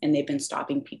border and they've been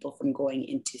stopping people from going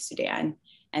into Sudan.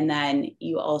 And then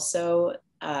you also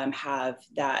have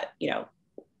that, you know,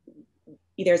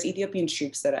 there's Ethiopian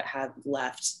troops that have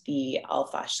left the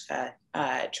Al-Fashqa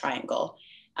triangle,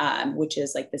 which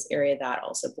is like this area that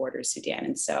also borders Sudan.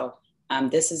 And so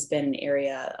this has been an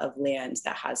area of land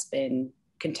that has been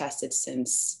contested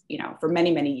since, you know, for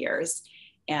many, many years.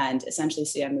 And essentially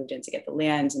Sudan moved in to get the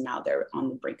land, and now they're on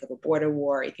the brink of a border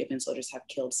war. Ethiopian soldiers have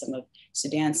killed some of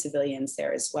Sudan's civilians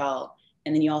there as well.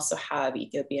 And then you also have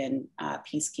Ethiopian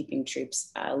peacekeeping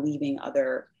troops leaving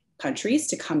other countries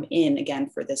to come in again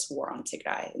for this war on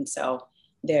Tigray. And so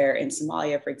there in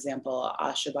Somalia, for example,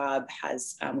 Al-Shabaab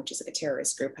has, which is like a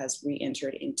terrorist group, has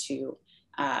re-entered into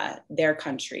their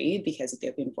country because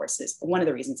Ethiopian forces, one of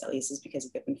the reasons at least is because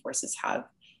Ethiopian forces have,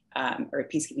 or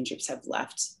peacekeeping troops have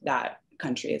left that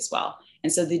country as well.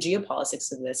 And so the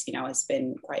geopolitics of this, you know, has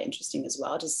been quite interesting as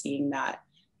well, just seeing that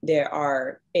there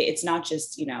are, it's not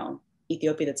just, you know,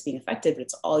 Ethiopia that's being affected, but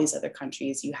it's all these other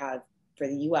countries. You have, for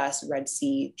the US, Red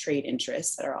Sea trade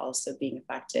interests that are also being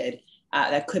affected,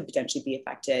 that could potentially be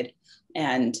affected.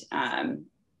 And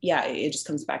yeah, it just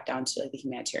comes back down to like the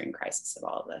humanitarian crisis of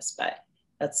all of this. But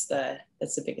that's the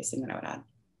biggest thing that I would add.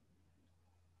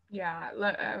 Yeah,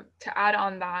 to add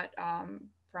on that,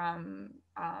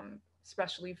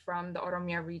 especially from the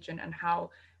Oromia region and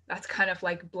how that's kind of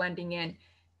like blending in.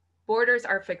 Borders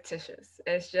are fictitious.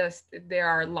 It's just there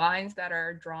are lines that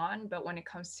are drawn, but when it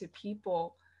comes to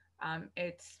people,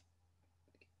 it's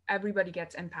everybody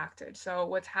gets impacted. So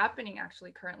what's happening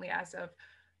actually currently as of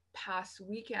past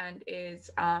weekend is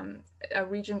a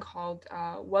region called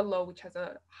Wallo, which has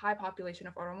a high population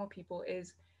of Oromo people,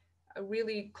 is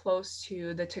really close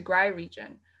to the Tigray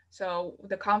region. So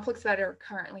the conflicts that are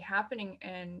currently happening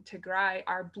in Tigray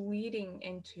are bleeding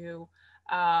into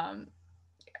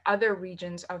other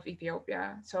regions of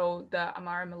Ethiopia. So the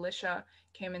Amhara militia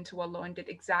came into Wallo and did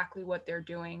exactly what they're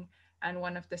doing. And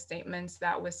one of the statements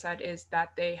that was said is that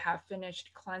they have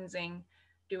finished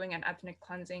doing an ethnic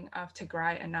cleansing of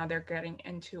Tigray, and now they're getting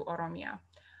into Oromia.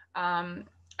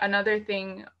 Another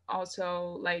thing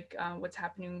also, like what's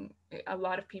happening, a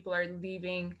lot of people are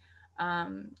leaving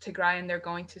Tigray and they're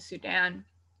going to Sudan.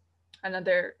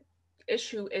 Another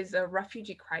issue is a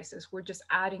refugee crisis. We're just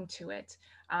adding to it.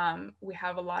 We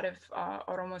have a lot of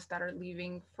Oromos that are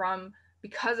leaving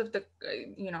because of the,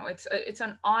 you know, it's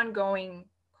an ongoing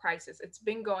crisis. It's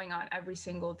been going on every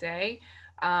single day.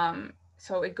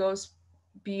 So it goes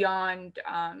beyond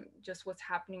just what's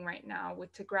happening right now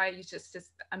with Tigray. It's just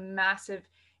a massive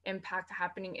impact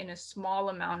happening in a small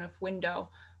amount of window,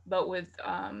 but with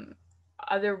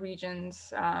other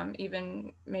regions,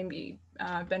 even maybe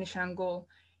Benishangul,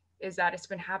 is that it's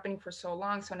been happening for so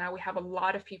long. So now we have a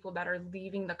lot of people that are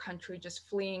leaving the country, just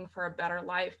fleeing for a better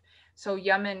life. So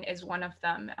Yemen is one of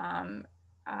them.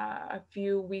 A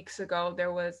few weeks ago,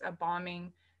 there was a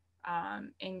bombing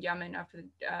in Yemen of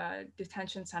a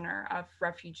detention center of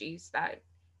refugees that,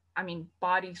 I mean,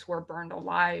 bodies were burned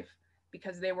alive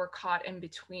because they were caught in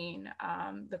between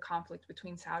the conflict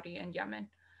between Saudi and Yemen.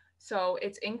 So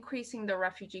it's increasing the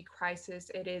refugee crisis.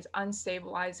 It is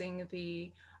unstabilizing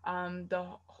the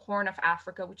Horn of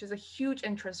Africa, which is a huge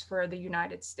interest for the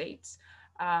United States.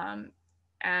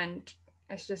 And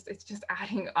it's just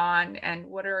adding on. And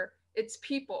it's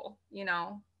people, you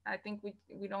know. I think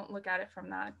we don't look at it from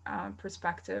that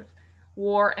perspective.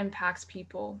 war impacts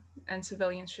people and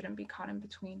civilians shouldn't be caught in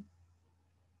between.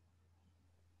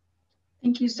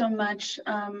 Thank you so much,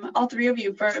 all three of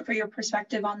you, for your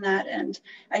perspective on that. And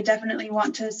I definitely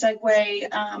want to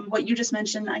segue what you just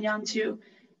mentioned, Ayan, to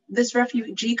this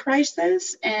refugee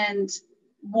crisis and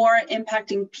war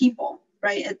impacting people,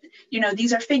 right? You know,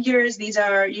 these are figures, these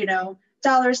are, you know,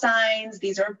 dollar signs,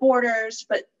 these are borders,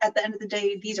 but at the end of the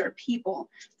day, these are people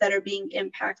that are being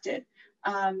impacted.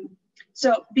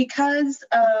 So because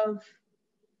of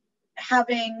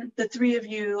having the three of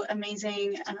you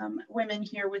amazing women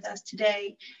here with us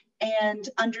today, and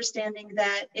understanding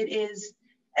that it is,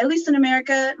 at least in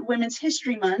America, Women's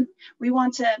History Month, we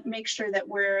want to make sure that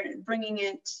we're bringing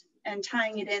it and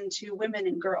tying it into women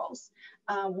and girls,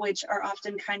 which are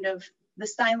often kind of the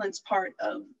silence part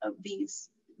of these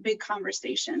big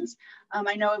conversations.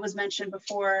 I know it was mentioned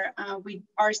before, we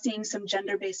are seeing some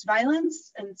gender-based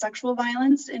violence and sexual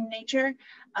violence in nature,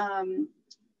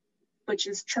 which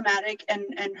is traumatic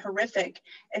and horrific.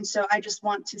 And so I just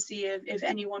want to see if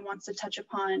anyone wants to touch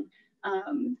upon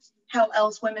how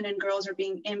else women and girls are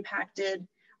being impacted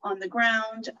on the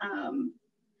ground,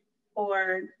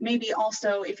 or maybe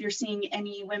also if you're seeing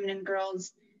any women and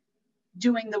girls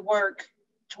doing the work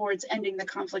towards ending the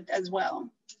conflict as well.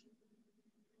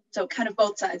 So kind of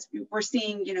both sides. We're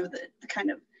seeing, you know, the kind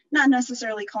of, not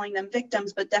necessarily calling them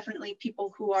victims, but definitely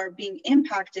people who are being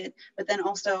impacted, but then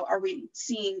also are we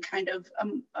seeing kind of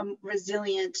a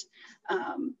resilient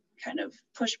kind of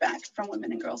pushback from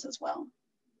women and girls as well?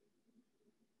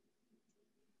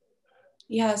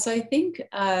 Yeah, so I think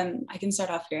I can start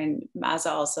off here, and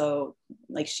Maza also,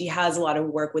 like, she has a lot of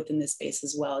work within this space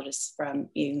as well, just from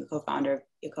being the co-founder of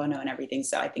Econo and everything.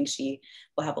 So I think she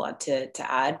will have a lot to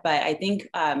add. But I think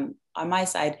on my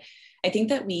side, I think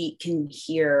that we can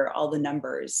hear all the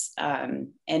numbers,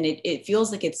 and it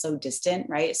feels like it's so distant,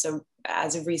 right? So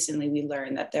as of recently, we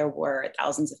learned that there were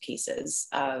thousands of cases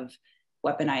of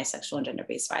weaponized sexual and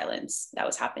gender-based violence that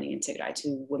was happening in Tigray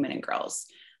to women and girls.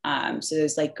 So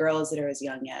there's like girls that are as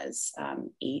young as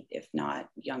 8, if not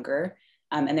younger.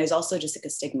 And there's also just like a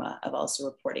stigma of also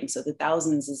reporting. So the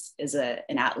thousands is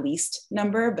an at least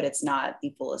number, but it's not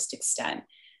the fullest extent.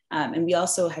 And we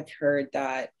also have heard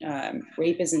that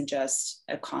rape isn't just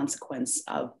a consequence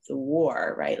of the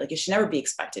war, right? Like it should never be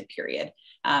expected, period.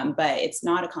 But it's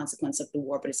not a consequence of the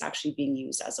war, but it's actually being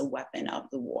used as a weapon of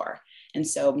the war. And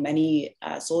so many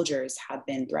soldiers have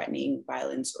been threatening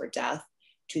violence or death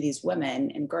to these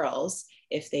women and girls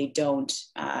if they don't,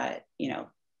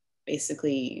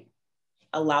 basically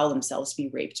allow themselves to be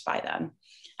raped by them.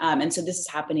 And so this is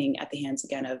happening at the hands,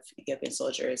 again, of Ethiopian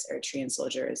soldiers, Eritrean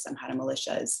soldiers, Amhara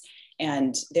militias.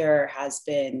 And there has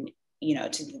been,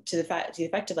 to the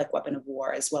effect of like weapon of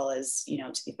war, as well as,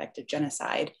 to the effect of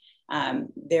genocide.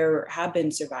 There have been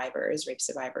survivors, rape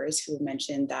survivors, who have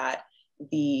mentioned that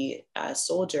the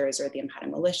soldiers or the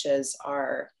Amhara militias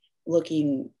are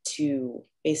looking to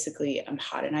basically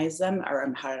Amharanize them, or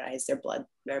Amharanize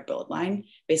their bloodline,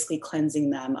 basically cleansing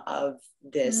them of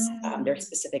this, their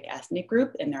specific ethnic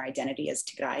group and their identity as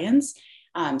Tigrayans,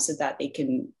 so that they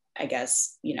can, I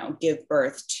guess, give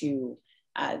birth to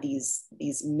these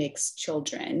mixed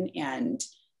children, and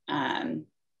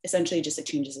essentially just it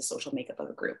changes the social makeup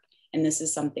of a group. And this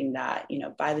is something that,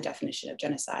 by the definition of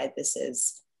genocide, this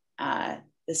is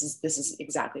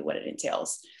exactly what it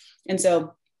entails. And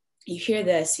so you hear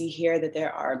that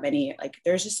there are many,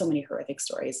 there's just so many horrific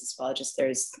stories as well. Just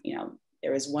there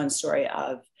was one story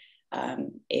of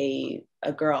a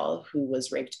girl who was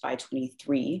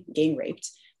gang raped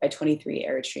by 23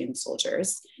 Eritrean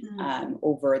soldiers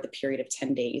over the period of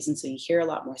 10 days. And so you hear a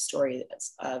lot more stories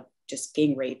of just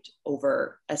gang raped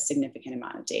over a significant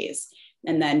amount of days.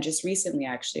 And then just recently,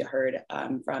 I actually heard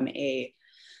from a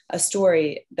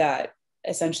story that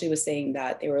essentially was saying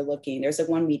that they were looking, there's like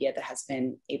one media that has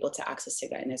been able to access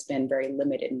Tigray, and there's been very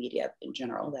limited media in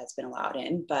general that's been allowed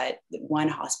in, but one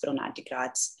hospital in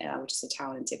Tigray, which is a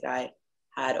town in Tigray,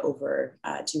 had over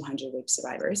 200 rape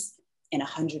survivors, and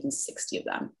 160 of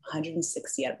them,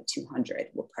 160 out of the 200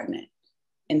 were pregnant.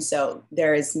 And so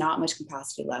there is not much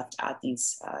capacity left at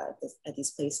these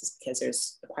places, because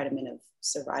there's quite a bit of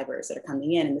survivors that are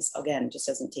coming in, and this again just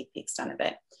doesn't take the extent of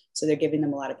it. So they're giving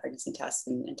them a lot of pregnancy tests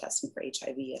and testing for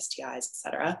HIV, STIs, et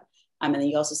cetera. And then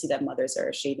you also see that mothers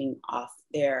are shaving off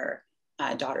their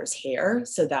daughter's hair,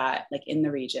 so that, like in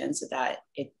the region, so that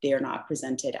they're not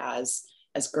presented as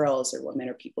girls or women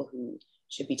or people who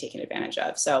should be taken advantage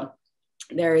of. So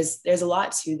there's a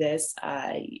lot to this.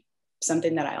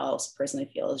 Something that I also personally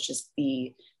feel is just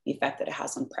the effect that it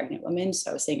has on pregnant women.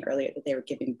 So I was saying earlier that they were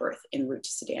giving birth en route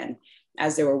to Sudan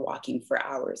as they were walking for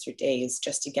hours or days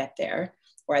just to get there.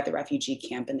 or at the refugee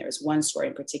camp. And there was one story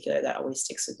in particular that always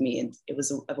sticks with me. And it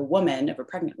was of a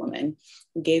pregnant woman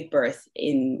who gave birth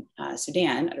in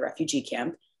Sudan at a refugee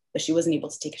camp, but she wasn't able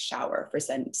to take a shower for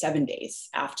 7 days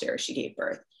after she gave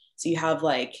birth. So you have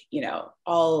like, you know,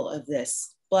 all of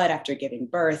this blood after giving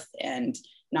birth and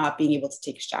not being able to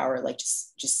take a shower, like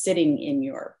just sitting in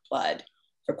your blood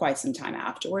for quite some time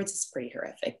afterwards. It's pretty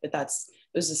horrific. But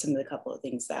those are some of the couple of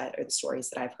things that are the stories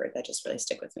that I've heard that just really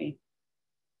stick with me.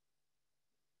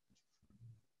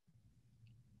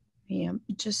 Yeah,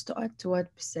 just to add to what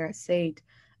Sarah said,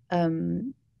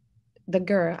 the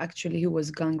girl actually who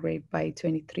was gang raped by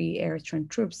 23 Eritrean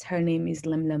troops, her name is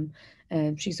Lemlem.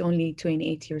 She's only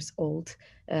 28 years old.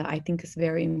 I think it's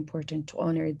very important to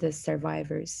honor the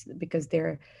survivors because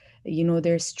they're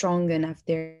strong enough,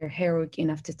 they're heroic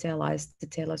enough to tell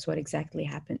us what exactly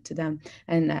happened to them.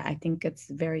 And I think it's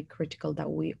very critical that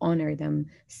we honor them,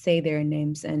 say their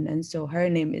names. And so her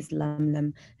name is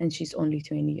Lemlem, and she's only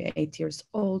 28 years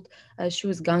old. She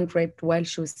was gang raped while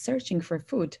she was searching for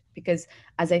food because,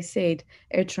 as I said,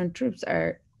 Eritrean troops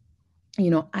are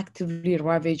actively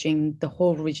ravaging the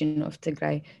whole region of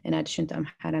Tigray, in addition to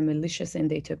Amhara militias in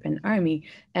the Ethiopian army.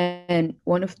 And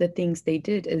one of the things they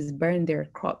did is burn their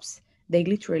crops. They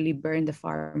literally burn the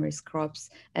farmers' crops,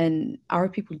 and our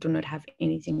people do not have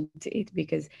anything to eat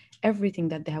because everything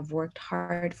that they have worked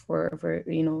hard for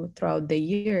throughout the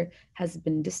year has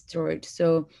been destroyed.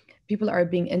 So people are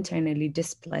being internally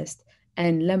displaced.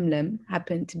 And Lemlem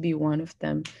happened to be one of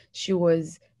them. She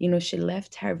was, she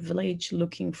left her village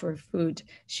looking for food.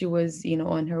 She was,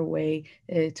 on her way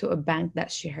to a bank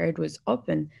that she heard was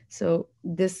open. So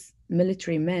this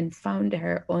military men found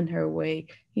her on her way,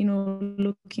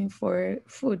 looking for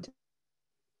food.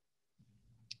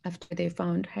 After they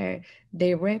found her,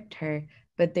 they raped her,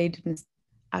 but they didn't.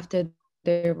 After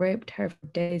they raped her for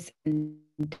days and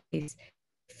days,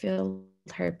 they filled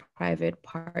her private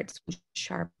parts with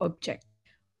sharp objects,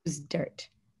 was dirt.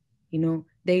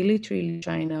 They literally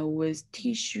China was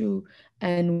tissue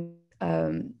and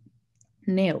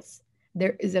nails.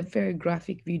 There is a very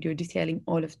graphic video detailing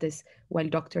all of this while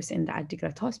doctors in the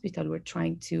Adigrat hospital were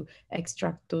trying to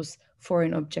extract those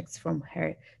foreign objects from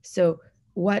her. So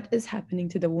what is happening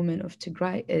to the women of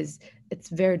Tigray is it's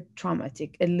very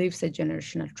traumatic. It leaves a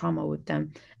generational trauma with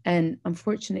them. And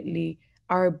unfortunately,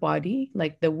 our body,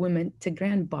 like the women,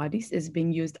 Tigrayan bodies, is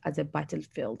being used as a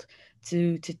battlefield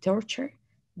to torture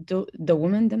the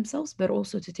women themselves, but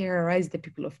also to terrorize the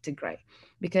people of Tigray,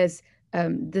 because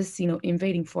this,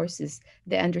 invading forces,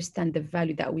 they understand the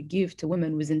value that we give to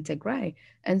women within Tigray,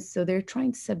 and so they're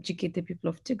trying to subjugate the people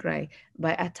of Tigray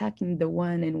by attacking the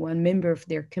one and one member of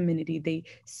their community they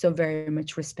so very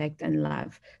much respect and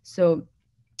love. So,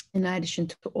 in addition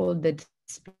to all the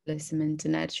displacement,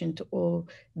 in addition to all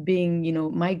being,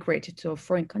 migrated to a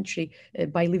foreign country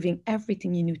by leaving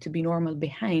everything you knew to be normal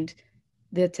behind,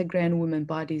 the Tigrayan women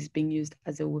bodies being used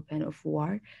as a weapon of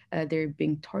war. They're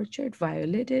being tortured,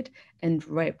 violated, and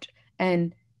raped.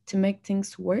 And to make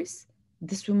things worse,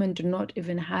 these women do not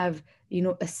even have,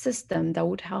 a system that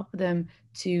would help them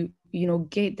to,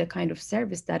 get the kind of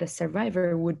service that a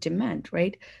survivor would demand,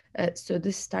 right? So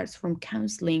this starts from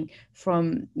counseling,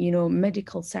 from,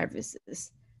 medical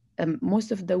services.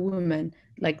 Most of the women,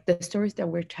 like the stories that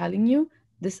we're telling you,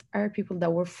 these are people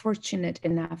that were fortunate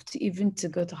enough to even to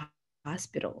go to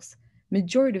hospitals.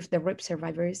 Majority of the rape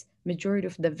survivors, majority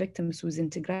of the victims who's in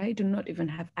Tigray do not even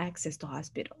have access to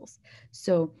hospitals.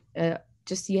 So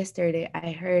just yesterday,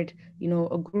 I heard,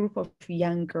 a group of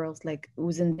young girls, like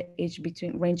who's in the age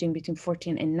ranging between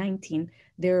 14 and 19,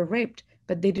 they were raped,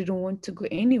 but they didn't want to go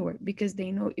anywhere because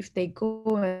they know if they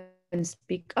go and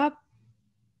speak up,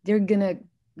 they're gonna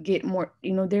get more,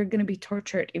 they're gonna be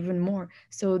tortured even more.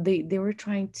 So they were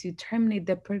trying to terminate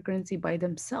the pregnancy by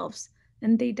themselves,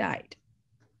 and they died.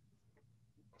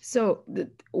 So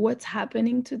what's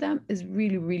happening to them is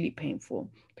really, really painful,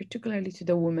 particularly to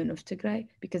the women of Tigray,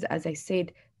 because as I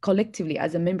said, collectively,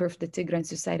 as a member of the Tigrayan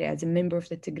society, as a member of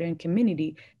the Tigrayan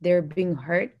community, they're being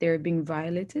hurt, they're being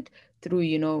violated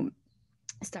through,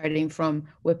 starting from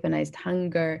weaponized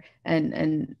hunger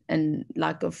and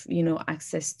lack of,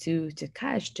 access to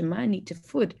cash, to money, to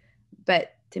food.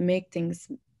 But to make things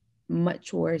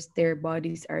much worse, their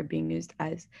bodies are being used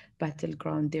as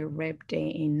battleground. They're raped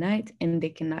day and night, and they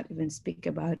cannot even speak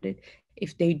about it.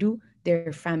 If they do,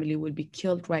 their family will be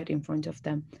killed right in front of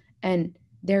them. And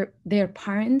their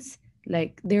parents,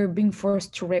 like, they're being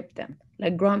forced to rape them.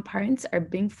 Like, grandparents are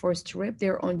being forced to rape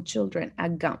their own children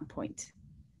at gunpoint.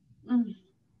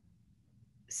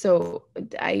 so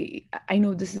I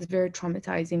know this is very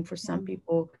traumatizing for some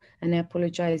people, and I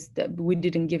apologize that we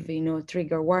didn't give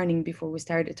trigger warning before we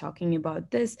started talking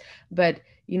about this, but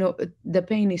the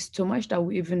pain is too much that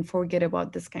we even forget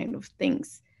about this kind of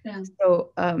things. Yeah.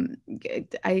 So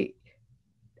I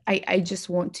just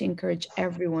want to encourage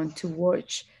everyone to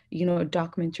watch a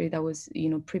documentary that was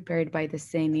prepared by the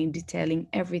Seni, detailing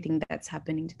everything that's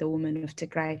happening to the women of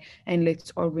Tigray. And let's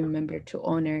all remember to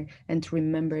honor and to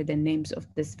remember the names of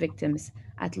these victims.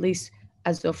 At least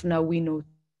as of now, we know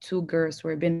two girls who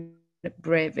have been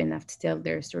brave enough to tell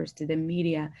their stories to the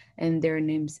media, and their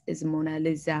names is Mona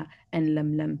Lisa and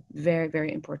Lemlem. Very,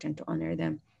 very important to honor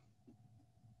them.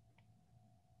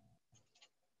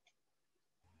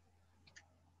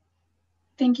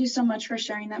 Thank you so much for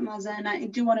sharing that, Maza. And I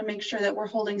do want to make sure that we're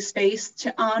holding space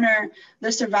to honor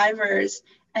the survivors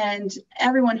and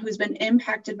everyone who's been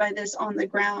impacted by this on the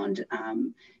ground.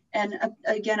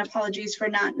 Again, apologies for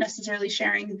not necessarily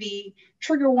sharing the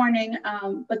trigger warning,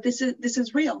 but this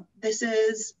is real. This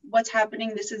is what's happening.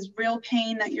 This is real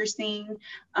pain that you're seeing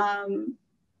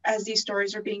as these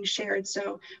stories are being shared.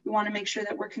 So we want to make sure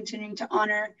that we're continuing to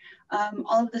honor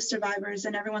all of the survivors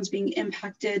and everyone's being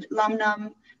impacted.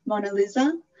 Lamnam, Mona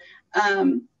Lisa,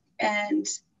 and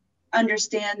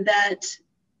understand that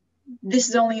this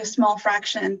is only a small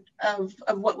fraction of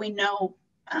what we know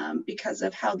because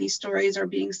of how these stories are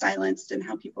being silenced and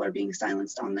how people are being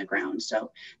silenced on the ground.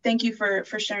 So thank you for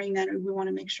sharing that. And we want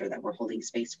to make sure that we're holding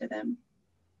space for them.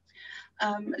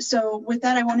 So with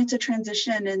that, I wanted to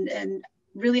transition and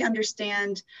really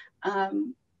understand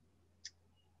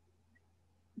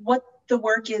what the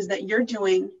work is that you're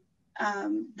doing,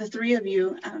 the three of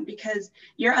you, because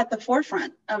you're at the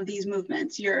forefront of these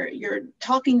movements. You're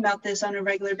talking about this on a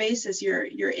regular basis.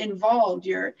 You're involved.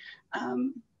 You're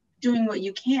doing what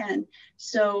you can.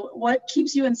 So what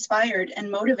keeps you inspired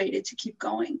and motivated to keep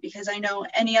going? Because I know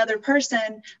any other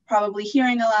person probably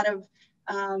hearing a lot of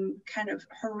kind of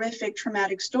horrific,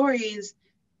 traumatic stories,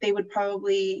 they would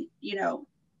probably,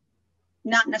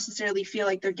 not necessarily feel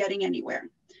like they're getting anywhere.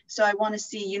 So I want to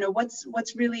see,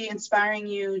 what's really inspiring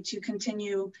you to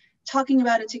continue talking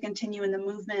about it, to continue in the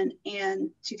movement, and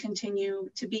to continue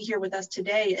to be here with us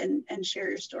today and share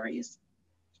your stories.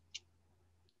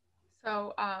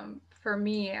 So for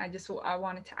me, I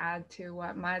wanted to add to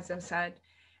what Maza said,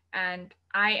 and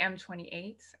I am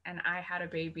 28 and I had a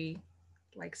baby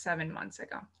like 7 months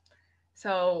ago.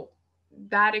 So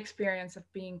that experience of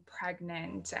being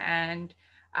pregnant and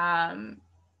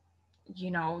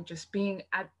just being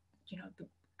at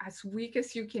as weak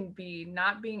as you can be,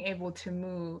 not being able to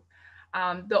move.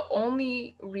 The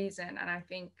only reason, and I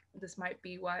think this might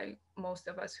be why most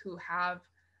of us who have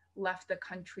left the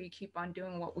country keep on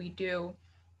doing what we do,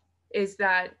 is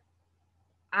that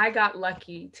I got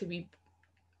lucky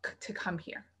to come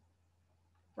here,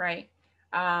 right?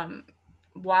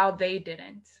 While they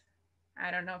didn't.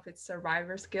 I don't know if it's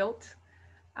survivor's guilt,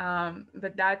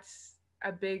 but that's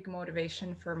a big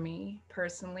motivation for me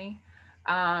personally.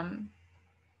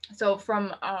 So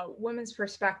from a women's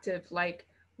perspective, like,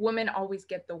 women always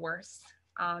get the worst.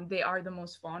 They are the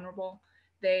most vulnerable.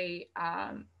 They,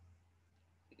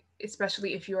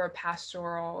 especially if you're a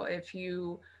pastoral, if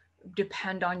you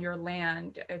depend on your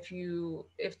land,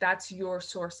 if that's your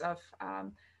source of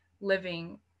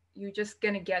living, you're just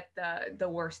gonna get the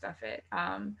worst of it.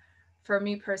 For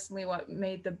me personally, what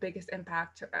made the biggest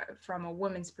impact from a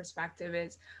woman's perspective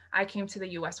is I came to the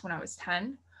US when I was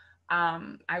 10.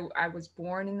 I was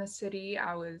born in the city.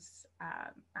 I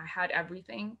had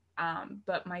everything.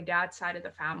 But my dad's side of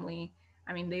the family,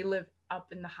 I mean, they live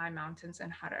up in the high mountains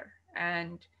in Harar,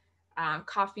 and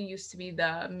coffee used to be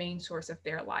the main source of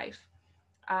their life.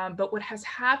 But what has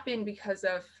happened because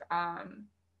of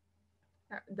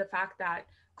the fact that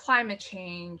climate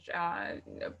change,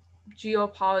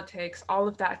 geopolitics, all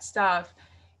of that stuff,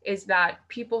 is that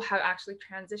people have actually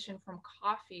transitioned from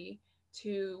coffee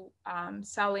to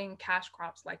selling cash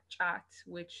crops like chat,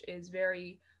 which is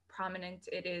very prominent.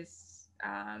 It is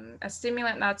a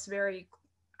stimulant that's very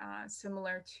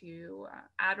similar to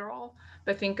Adderall,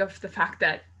 but think of the fact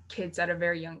that kids at a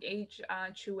very young age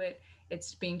chew it.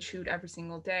 It's being chewed every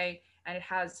single day, and it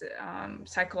has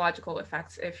psychological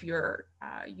effects if you're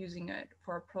using it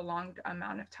for a prolonged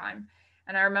amount of time.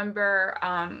 And I remember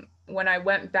when I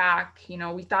went back,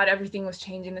 we thought everything was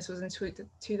changing. This was in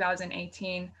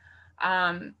 2018.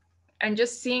 And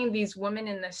just seeing these women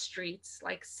in the streets,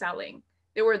 like, selling.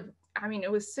 It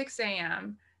was 6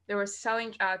 a.m. They were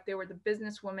selling out. They were the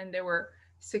businesswomen. They were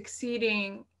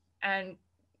succeeding. And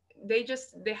they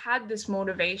had this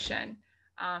motivation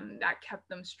that kept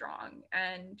them strong.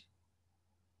 And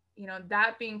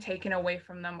that being taken away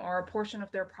from them, or a portion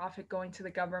of their profit going to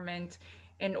the government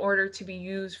in order to be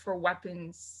used for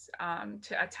weapons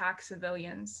to attack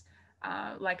civilians,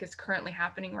 like it's currently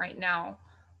happening right now.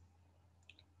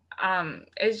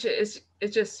 It's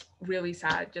just really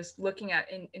sad just looking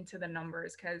into the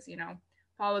numbers, because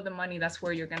follow the money. That's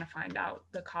where you're going to find out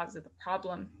the cause of the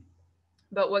problem.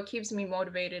 But what keeps me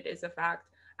motivated is the fact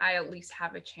I at least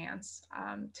have a chance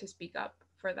to speak up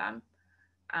for them.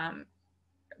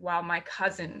 While my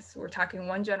cousins, we're talking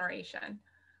one generation,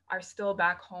 are still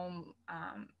back home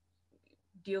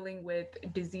dealing with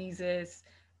diseases,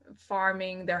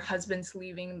 farming, their husbands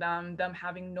leaving them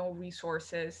having no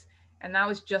resources. And that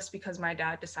was just because my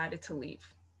dad decided to leave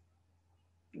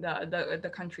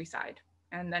the countryside.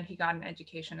 And then he got an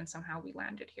education and somehow we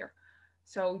landed here.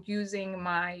 So using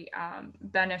my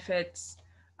benefits,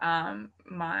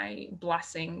 my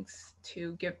blessings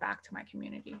to give back to my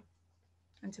community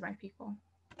and to my people.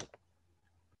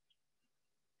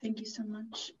 Thank you so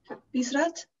much.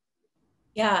 Bisrat?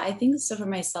 Yeah, I think so for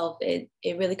myself, it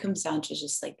really comes down to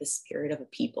just like the spirit of a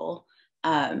people.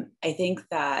 I think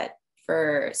that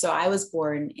so I was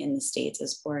born in the States. I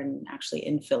was born actually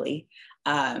in Philly.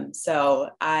 In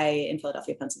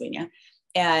Philadelphia, Pennsylvania.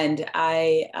 And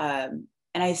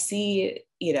I see,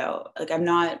 like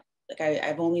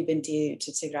I've only been to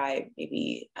Tigray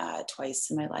maybe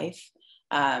twice in my life,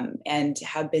 and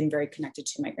have been very connected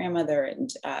to my grandmother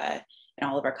and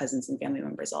all of our cousins and family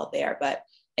members all there. But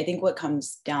I think what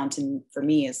comes down to for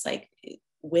me is like,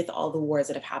 with all the wars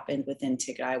that have happened within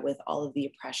Tigray, with all of the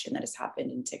oppression that has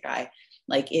happened in Tigray,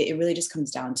 like it really just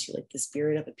comes down to like the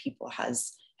spirit of the people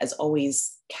has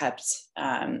always kept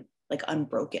like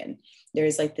unbroken.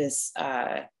 There's like this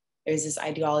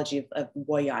ideology of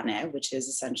Woyane, which is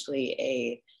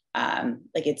essentially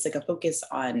like it's like a focus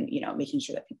on making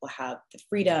sure that people have the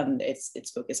freedom. It's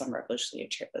focused on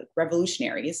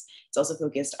revolutionaries. It's also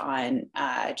focused on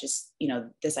just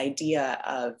this idea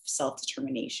of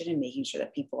self-determination and making sure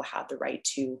that people have the right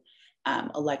to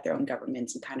elect their own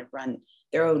governments and kind of run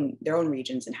their own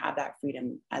regions and have that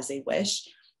freedom as they wish.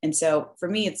 And so for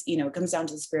me, it's, it comes down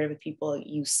to the spirit of the people.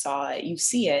 You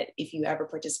see it if you ever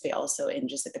participate also in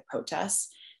just like the protests,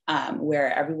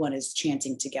 where everyone is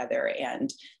chanting together,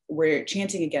 and we're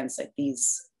chanting against like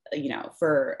these,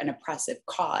 for an oppressive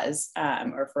cause,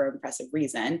 or for an oppressive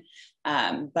reason.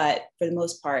 But for the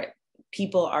most part,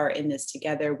 people are in this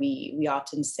together. We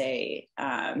often say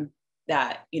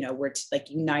that, we're like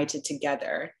united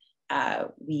together,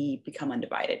 we become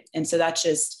undivided. And so that's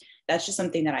just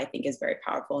something that I think is very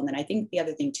powerful. And then I think the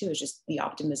other thing too is just the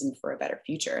optimism for a better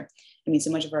future. I mean,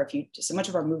 so much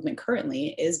of our movement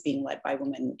currently is being led by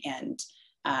women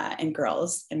and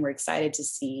girls, and we're excited to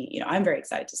see. I'm very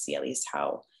excited to see at least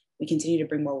how we continue to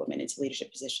bring more women into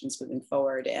leadership positions moving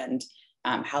forward, and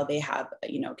how they have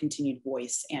continued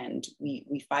voice, and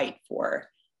we fight for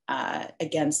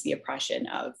against the oppression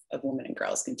of women and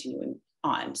girls continuing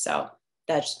on. So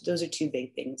those are two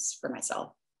big things for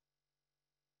myself.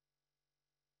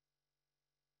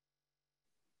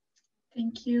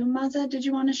 Thank you. Maza, did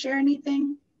you want to share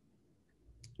anything?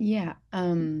 Yeah,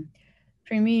 for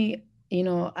me,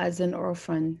 as an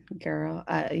orphan girl,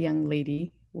 a young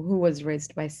lady who was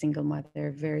raised by a single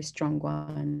mother, very strong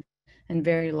one, and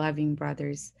very loving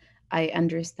brothers, I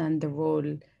understand the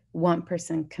role one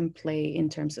person can play in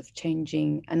terms of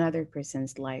changing another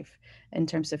person's life, in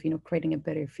terms of, creating a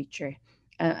better future.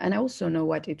 And I also know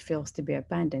what it feels to be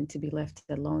abandoned, to be left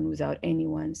alone without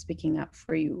anyone speaking up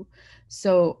for you.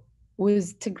 So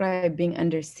with Tigray being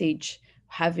under siege,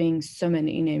 having so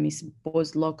many enemies,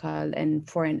 both local and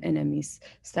foreign enemies,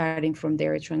 starting from the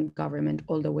Eritrean government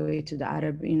all the way to the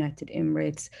Arab United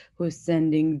Emirates, who's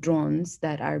sending drones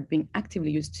that are being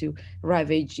actively used to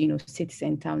ravage, cities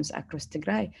and towns across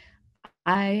Tigray.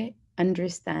 I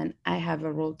understand I have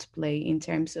a role to play in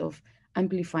terms of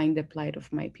amplifying the plight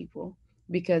of my people,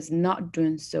 because not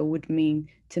doing so would mean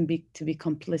to be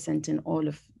complicit in all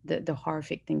of the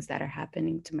horrific things that are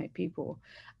happening to my people.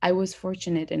 I was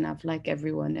fortunate enough, like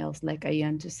everyone else, like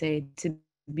Ayan to say, to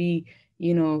be,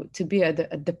 to be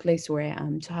at the place where I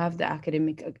am, to have the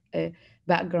academic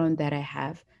background that I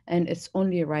have. And it's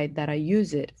only right that I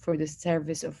use it for the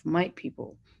service of my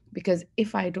people. Because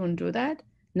if I don't do that,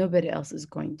 nobody else is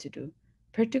going to do.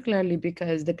 Particularly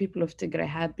because the people of Tigray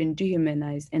have been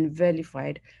dehumanized and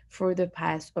vilified for the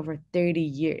past over 30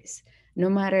 years. No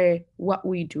matter what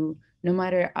we do, no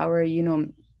matter our,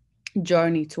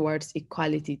 journey towards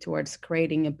equality, towards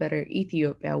creating a better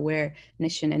Ethiopia where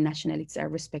nation and nationalities are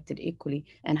respected equally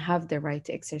and have the right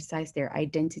to exercise their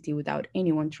identity without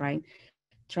anyone trying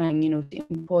trying, to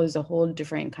impose a whole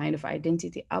different kind of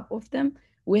identity up of them.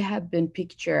 We have been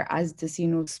pictured as this,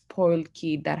 spoiled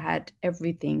kid that had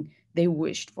everything they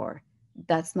wished for.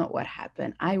 That's not what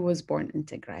happened. I was born in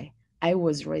Tigray. I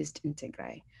was raised in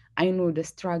Tigray. I know the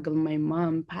struggle my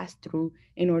mom passed through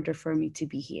in order for me to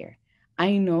be here.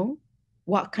 I know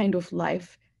what kind of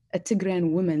life a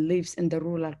Tigrayan woman lives in the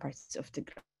rural parts of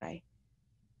Tigray.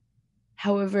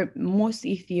 However, most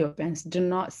Ethiopians do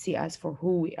not see us for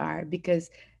who we are, because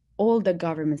all the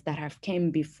governments that have came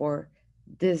before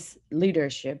this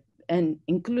leadership, and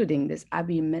including this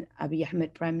Abiy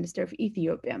Ahmed, Prime Minister of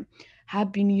Ethiopia,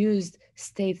 have been used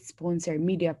state-sponsored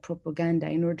media propaganda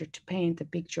in order to paint a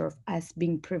picture of us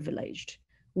being privileged.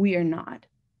 We are not.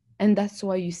 And that's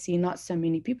why you see not so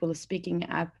many people speaking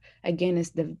up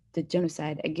against the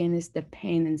genocide, against the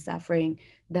pain and suffering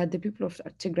that the people of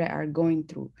Tigray are going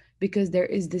through, because there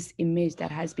is this image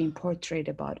that has been portrayed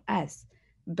about us.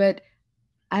 But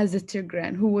as a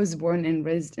Tigrayan who was born and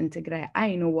raised in Tigray,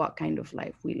 I know what kind of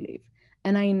life we live.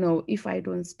 And I know if I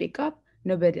don't speak up,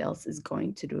 nobody else is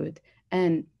going to do it.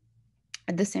 And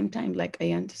at the same time, like I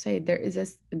want to say, there is a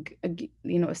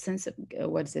sense of,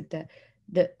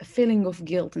 the feeling of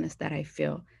guiltness that I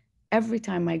feel every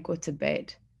time I go to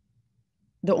bed.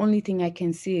 The only thing I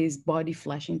can see is body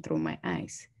flashing through my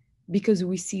eyes, because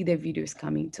we see the videos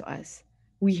coming to us.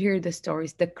 We hear the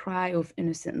stories, the cry of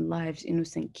innocent lives,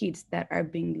 innocent kids that are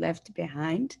being left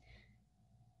behind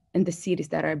in the cities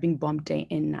that are being bombed day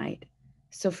and night.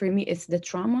 So for me, it's the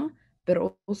trauma, but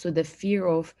also the fear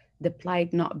of the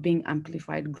plight not being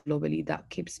amplified globally that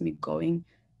keeps me going.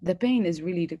 The pain is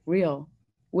really real.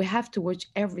 We have to watch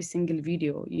every single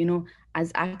video.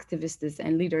 As activists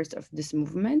and leaders of this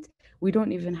movement, we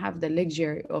don't even have the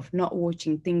luxury of not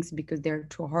watching things because they're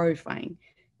too horrifying.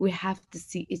 We have to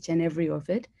see each and every of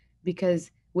it,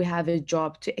 because we have a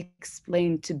job to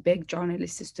explain, to beg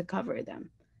journalists to cover them,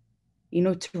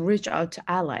 to reach out to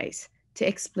allies, to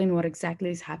explain what exactly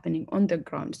is happening on the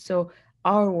ground. So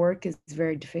our work is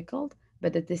very difficult,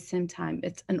 but at the same time,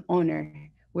 it's an honor.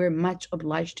 We're much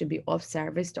obliged to be of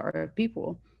service to our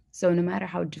people. So no matter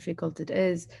how difficult it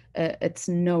is, it's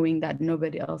knowing that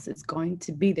nobody else is going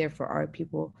to be there for our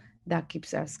people that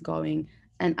keeps us going.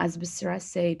 And as Basra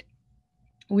said,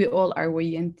 we all are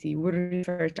Wayanti. We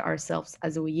refer to ourselves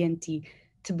as Wayanti.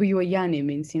 To be Wayani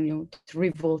means, to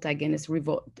revolt against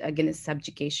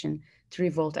subjugation, to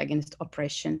revolt against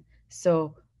oppression.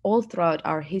 So all throughout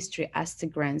our history as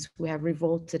Tigrayans, we have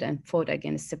revolted and fought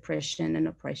against suppression and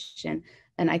oppression.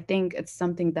 And I think it's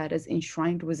something that is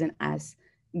enshrined within us.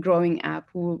 Growing up,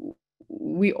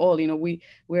 we all,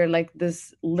 we're like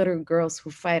this little girls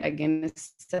who fight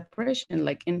against suppression,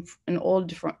 like in all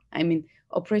different,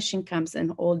 oppression comes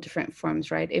in all different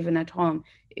forms, right? Even at home,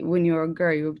 when you're a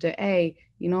girl, you'll be, hey,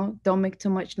 don't make too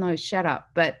much noise, shut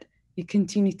up. But you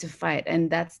continue to fight,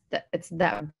 and it's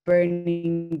that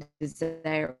burning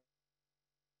desire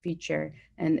feature,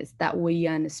 and it's that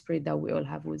Wayan spirit that we all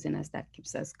have within us that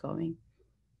keeps us going.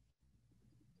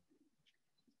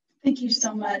 Thank you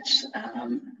so much.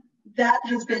 That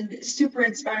has been super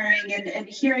inspiring, and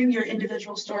hearing your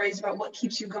individual stories about what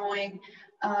keeps you going.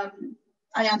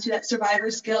 I answer that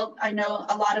survivor's guilt. I know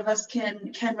a lot of us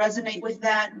can resonate with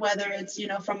that, whether it's,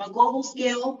 from a global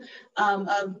scale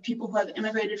of people who have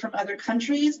immigrated from other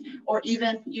countries, or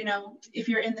even, if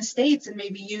you're in the States and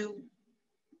maybe you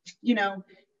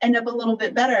end up a little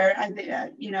bit better. I think,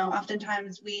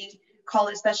 oftentimes we call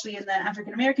it, especially in the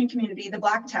African-American community, the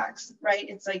black tax, right?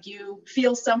 It's like you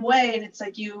feel some way and it's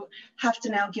like you have to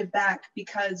now give back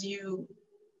because you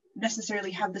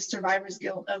necessarily have the survivor's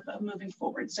guilt of moving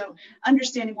forward. So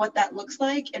understanding what that looks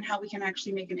like and how we can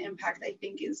actually make an impact, I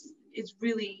think is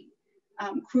really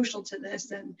crucial to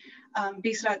this. And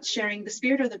based on sharing the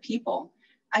spirit of the people,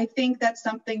 I think that's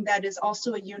something that is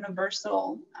also a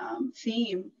universal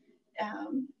theme.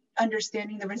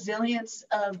 Understanding the resilience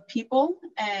of people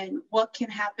and what can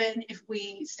happen if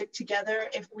we stick together,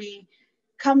 if we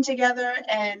come together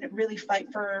and really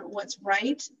fight for what's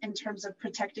right in terms of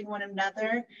protecting one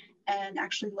another and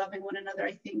actually loving one another.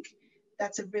 I think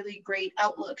that's a really great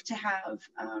outlook to have,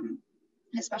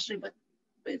 especially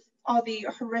with all the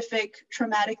horrific,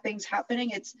 traumatic things happening.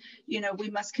 It's, we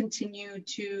must continue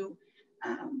to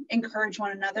encourage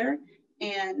one another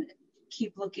and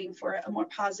keep looking for a more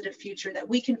positive future that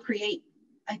we can create.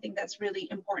 I think that's really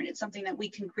important. It's something that we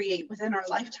can create within our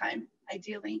lifetime,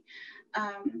 ideally.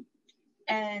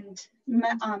 And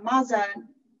Maza,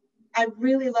 I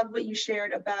really love what you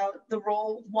shared about the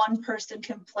role one person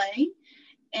can play,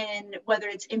 and whether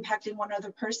it's impacting one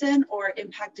other person or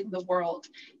impacting the world.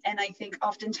 And I think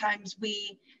oftentimes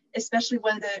we especially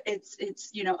when it's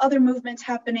you know, other movements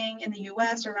happening in the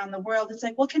US or around the world. It's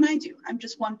like, what can I do? I'm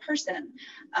just one person.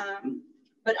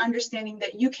 But understanding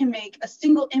that you can make a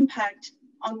single impact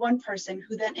on one person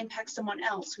who then impacts someone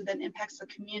else, who then impacts the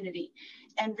community,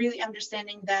 and really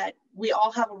understanding that we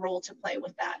all have a role to play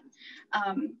with that.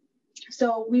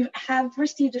 So we have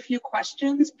received a few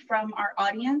questions from our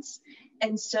audience.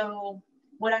 And so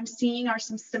what I'm seeing are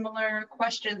some similar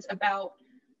questions about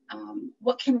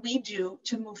what can we do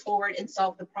to move forward and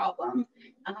solve the problem?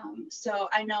 So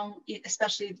I know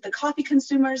especially the coffee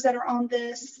consumers that are on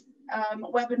this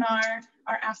webinar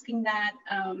are asking that.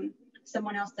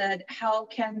 Someone else said, how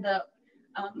can the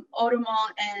Oromia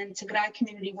and Tigray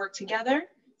community work together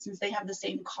since they have the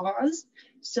same cause?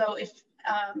 So if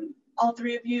all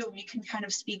three of you can kind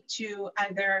of speak to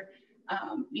either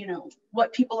you know,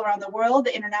 what people around the world,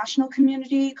 the international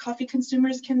community, coffee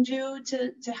consumers can do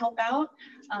to help out,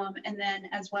 and then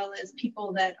as well as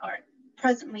people that are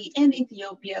presently in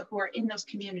Ethiopia who are in those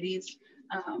communities,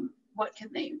 what can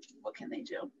they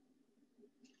do?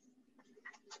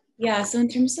 Yeah, so in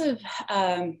terms of,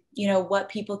 you know, what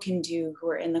people can do who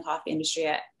are in the coffee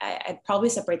industry, I'd probably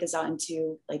separate this out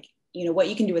into like, you know, what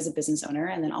you can do as a business owner,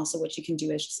 and then also what you can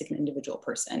do as just like an individual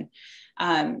person.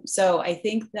 So I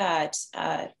think that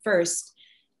first,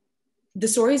 the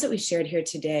stories that we shared here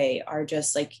today are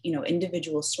just like, you know,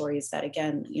 individual stories that,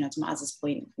 again, you know, to Maz's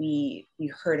point, we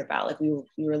heard about, like we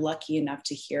were lucky enough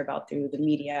to hear about through the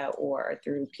media or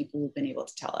through people who've been able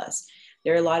to tell us.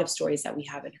 There are a lot of stories that we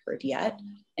haven't heard yet.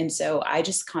 And so I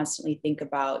just constantly think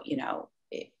about, you know,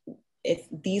 if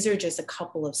these are just a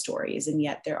couple of stories, and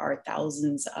yet there are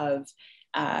thousands of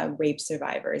rape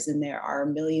survivors, and there are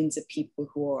millions of people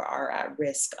who are at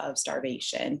risk of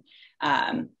starvation.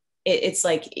 It's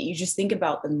like, you just think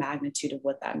about the magnitude of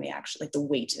what that may actually, like the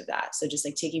weight of that. So just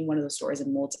like taking one of those stories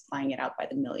and multiplying it out by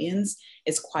the millions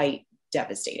is quite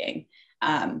devastating.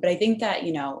 But I think that,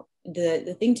 you know,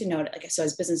 the thing to note, like, so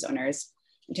as business owners,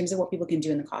 in terms of what people can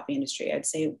do in the coffee industry, I'd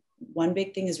say one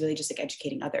big thing is really just like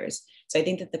educating others. So I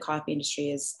think that the coffee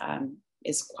industry is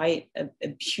quite a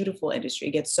beautiful industry.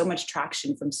 It gets so much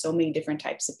traction from so many different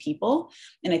types of people.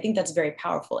 And I think that's very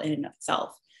powerful in and of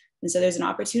itself. And so there's an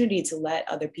opportunity to let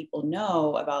other people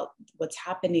know about what's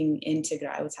happening in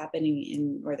Tigray, what's happening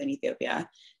in northern Ethiopia,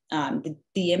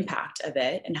 the impact of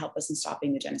it, and help us in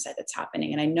stopping the genocide that's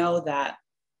happening. And I know that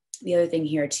the other thing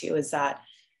here too is that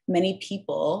many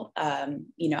people,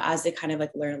 you know, as they kind of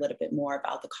like learn a little bit more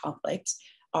about the conflict,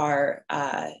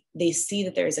 they see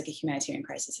that there is like a humanitarian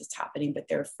crisis that's happening, but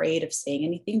they're afraid of saying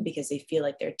anything because they feel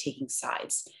like they're taking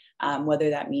sides. Whether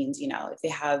that means, you know, if they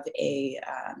have a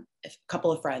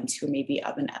couple of friends who may be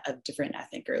of a different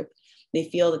ethnic group, they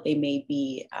feel that they may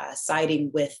be siding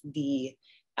with the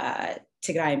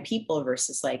Tigrayan people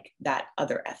versus like that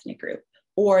other ethnic group.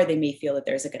 Or they may feel that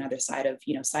there's like another side of,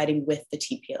 you know, siding with the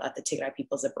TPLF, the Tigray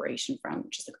People's Liberation Front,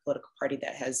 which is like a political party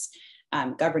that has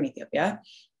governed Ethiopia,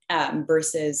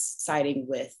 versus siding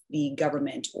with the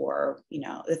government, or, you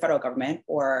know, the federal government,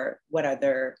 or what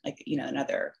other, like, you know,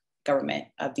 another government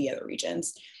of the other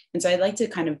regions. And so I'd like to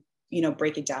kind of, you know,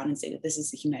 break it down and say that this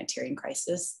is a humanitarian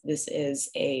crisis. This is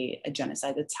a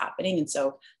genocide that's happening. And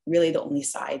so really the only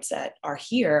sides that are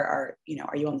here are, you know,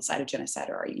 are you on the side of genocide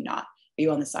or are you not? Are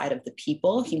you on the side of the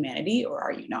people, humanity, or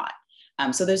are you not?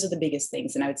 So those are the biggest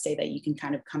things. And I would say that you can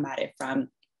kind of come at it from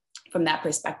that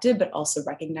perspective, but also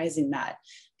recognizing that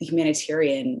the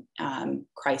humanitarian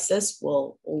crisis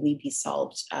will only be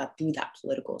solved through that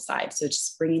political side. So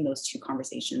just bringing those two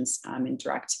conversations in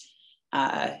direct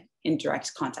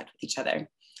contact with each other.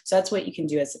 So that's what you can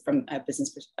do as from a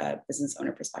business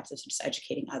owner perspective, so just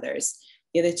educating others.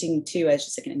 The other thing too, as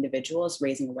just like an individual, is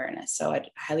raising awareness. So I'd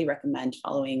highly recommend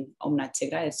following Omna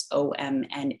Tigray. It's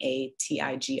OMNATIGRAY,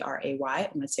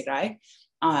 Omna Tigray,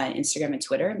 on Instagram and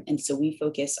Twitter. And so we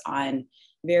focus on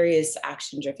various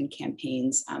action-driven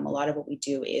campaigns. A lot of what we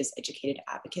do is educated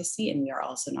advocacy, and we are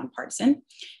also nonpartisan.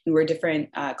 And we're a different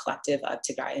collective of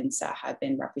Tigrayans that have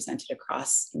been represented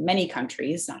across many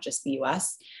countries, not just the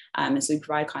US. And so we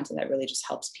provide content that really just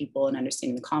helps people in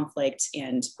understanding the conflict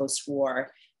and post-war,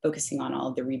 focusing on all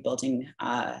of the rebuilding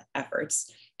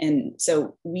efforts. And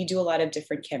so we do a lot of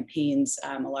different campaigns.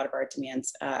 A lot of our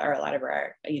demands, or a lot of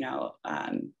our,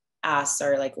 asks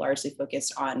are like largely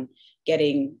focused on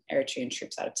getting Eritrean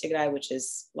troops out of Tigray, which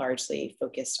is largely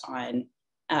focused on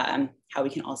how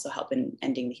we can also help in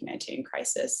ending the humanitarian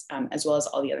crisis, as well as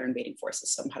all the other invading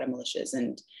forces, so paramilitias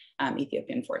and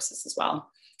Ethiopian forces as well.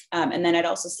 And then I'd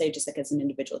also say, just like as an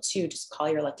individual too, just call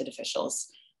your elected officials.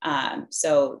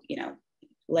 So,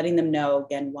 letting them know,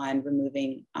 again, one,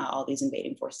 removing all these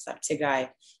invading forces out of Tigray,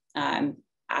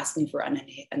 asking for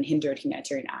unhindered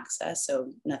humanitarian access,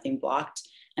 so nothing blocked,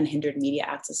 unhindered media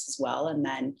access as well. And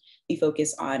then we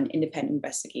focus on independent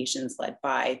investigations led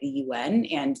by the UN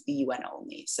and the UN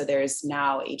only. So there's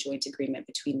now a joint agreement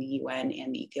between the UN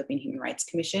and the Ethiopian Human Rights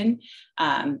Commission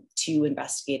to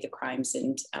investigate the crimes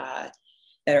and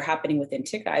that are happening within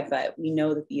Tigray, but we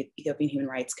know that the Ethiopian Human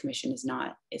Rights Commission is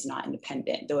not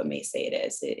independent, though it may say it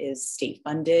is. It is state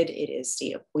funded, it is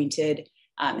state appointed,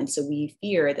 and so we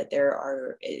fear that there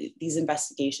are these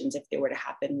investigations, if they were to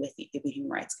happen with the Ethiopian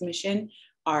Human Rights Commission,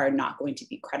 are not going to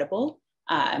be credible,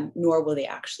 nor will they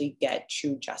actually get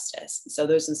true justice. So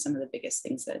those are some of the biggest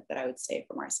things that I would say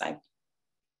from our side.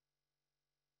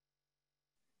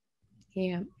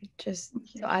 Yeah, just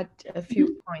to add a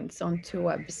few points onto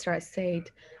what Bisra said.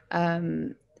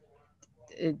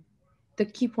 The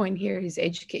key point here is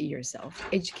educate yourself.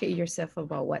 Educate yourself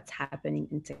about what's happening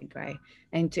in Tigray,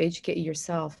 and to educate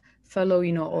yourself, follow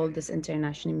all this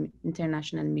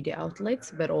international media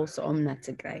outlets, but also Omna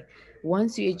Tigray.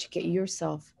 Once you educate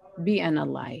yourself, be an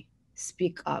ally,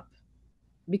 speak up,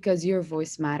 because your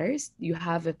voice matters. You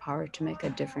have the power to make a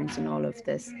difference in all of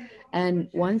this. And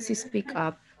once you speak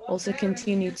up, also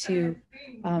continue to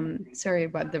sorry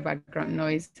about the background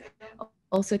noise,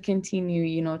 also continue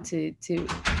to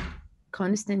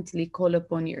constantly call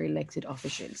upon your elected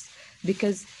officials,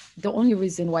 because the only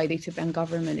reason why the Ethiopian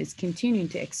government is continuing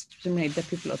to exterminate the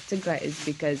people of Tigray is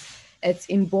because it's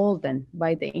emboldened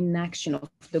by the inaction of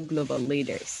the global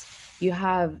leaders. You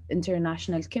have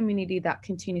international community that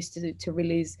continues to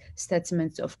release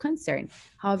statements of concern.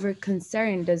 However,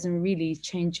 concern doesn't really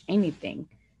change anything,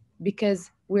 because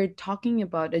we're talking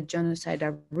about a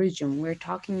genocidal regime. We're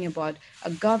talking about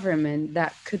a government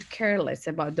that could care less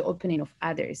about the opinion of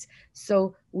others.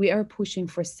 So we are pushing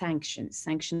for sanctions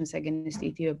against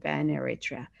Ethiopia and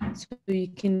Eritrea. So you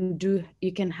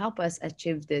can help us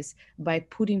achieve this by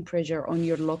putting pressure on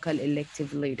your local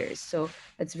elective leaders. So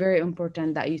it's very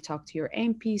important that you talk to your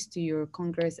MPs, to your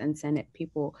Congress and Senate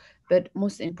people. But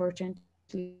most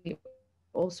importantly,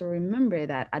 also remember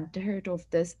that at the heart of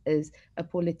this is a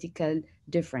political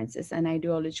difference, it's an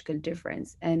ideological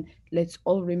difference, and let's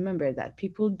all remember that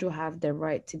people do have the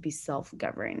right to be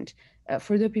self-governed.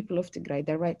 For the people of Tigray,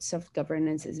 the right to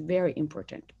self-governance is very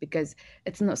important, because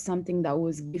it's not something that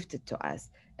was gifted to us,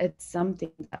 it's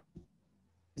something that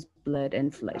is blood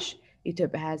and flesh.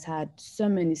 Ethiopia has had so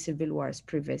many civil wars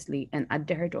previously, and at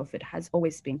the heart of it has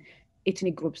always been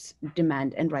ethnic groups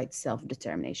demand and right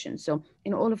self-determination. So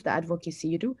in all of the advocacy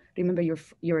you do, remember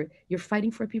you're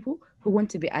fighting for people who want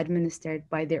to be administered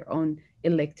by their own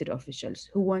elected officials,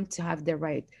 who want to have the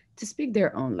right to speak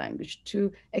their own language,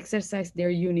 to exercise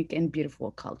their unique and beautiful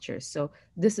culture. So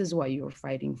this is what you're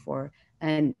fighting for,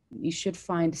 and you should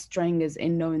find strength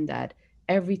in knowing that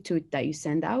every tweet that you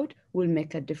send out will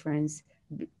make a difference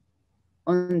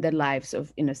on the lives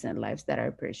of innocent lives that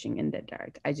are perishing in the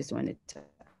dark. I just wanted to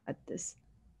add this.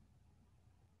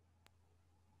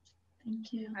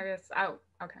 Thank you. I guess,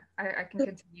 okay, I can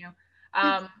continue.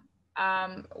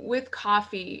 With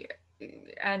coffee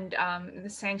and the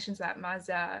sanctions that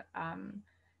Maza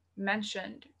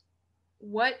mentioned,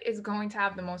 what is going to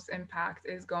have the most impact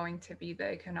is going to be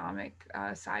the economic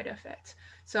side of it.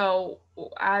 So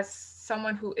as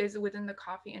someone who is within the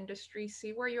coffee industry,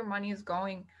 see where your money is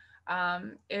going.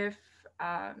 If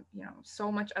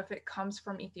so much of it comes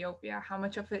from Ethiopia, how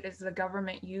much of it is the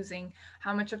government using,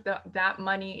 how much of that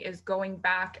money is going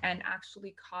back and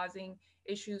actually causing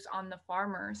issues on the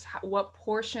farmers, what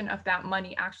portion of that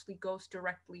money actually goes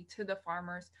directly to the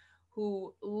farmers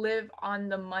who live on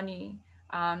the money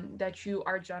that you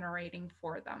are generating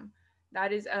for them.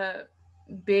 That is a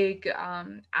big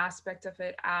aspect of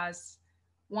it. As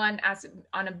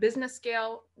on a business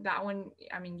scale, that one,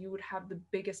 I mean, you would have the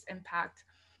biggest impact.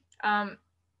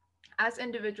 As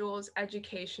individuals,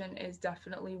 education is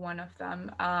definitely one of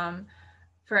them.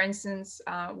 For instance,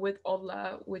 with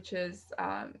OLA, which is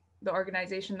the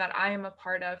organization that I am a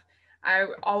part of, I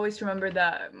always remember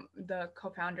the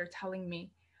co-founder telling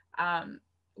me,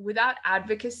 without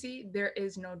advocacy, there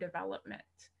is no development.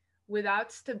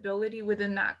 Without stability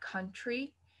within that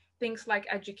country, things like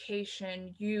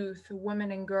education, youth,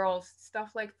 women and girls,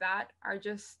 stuff like that are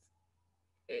just,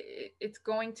 it's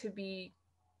going to be,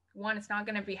 one, it's not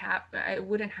going to be it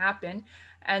wouldn't happen.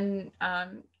 And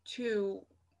two,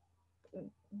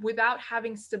 without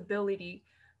having stability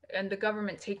and the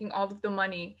government taking all of the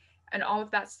money and all of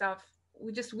that stuff,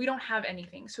 we don't have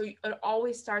anything. So it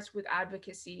always starts with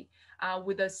advocacy,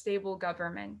 with a stable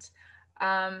government.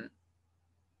 I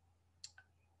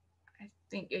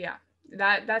think,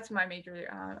 that's my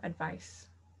major advice.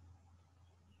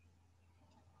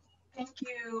 Thank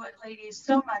you, ladies,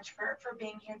 so much for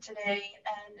being here today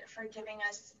and for giving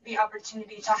us the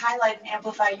opportunity to highlight and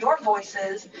amplify your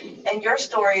voices and your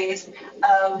stories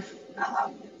of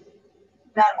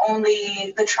not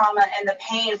only the trauma and the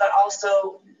pain, but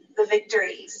also the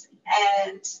victories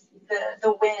and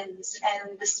the wins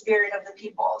and the spirit of the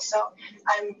people. So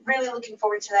I'm really looking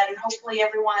forward to that, and hopefully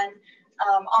everyone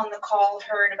on the call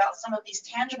heard about some of these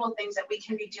tangible things that we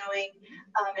can be doing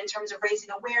in terms of raising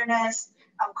awareness,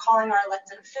 calling our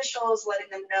elected officials, letting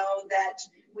them know that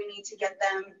we need to get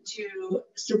them to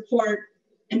support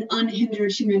an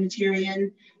unhindered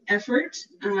humanitarian effort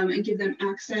and give them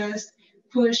access,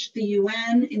 push the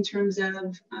UN in terms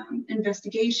of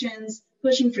investigations,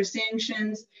 pushing for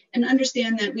sanctions, and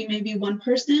understand that we may be one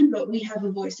person, but we have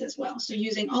a voice as well. So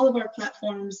using all of our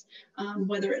platforms,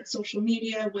 whether it's social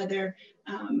media, whether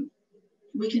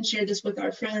we can share this with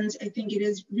our friends, I think it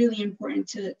is really important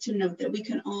to note that we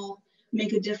can all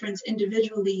make a difference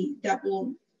individually that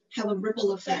will have a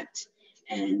ripple effect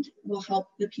and will help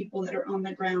the people that are on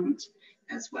the ground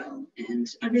as well. And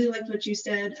I really liked what you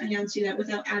said, Ayansi, that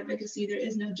without advocacy, there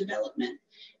is no development.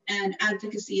 And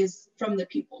advocacy is from the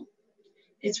people.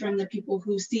 It's from the people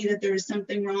who see that there is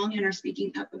something wrong and are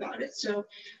speaking up about it. So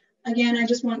again, I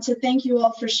just want to thank you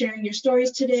all for sharing your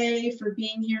stories today, for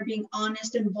being here, being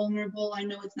honest and vulnerable. I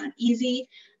know it's not easy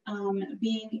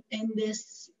being in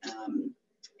this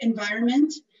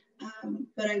environment,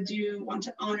 but I do want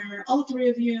to honor all three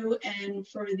of you, and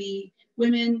for the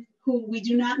women who we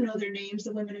do not know their names,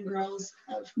 the women and girls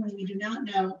of whom we do not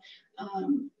know,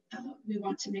 we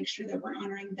want to make sure that we're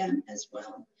honoring them as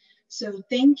well. So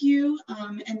thank you.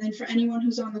 And then for anyone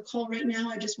who's on the call right now,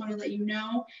 I just want to let you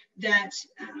know that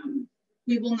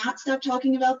we will not stop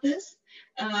talking about this.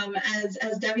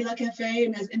 As Davila Kafe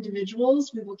and as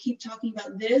individuals, we will keep talking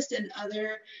about this and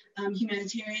other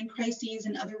humanitarian crises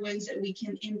and other ways that we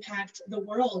can impact the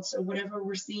world. So whatever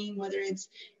we're seeing, whether it's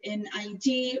in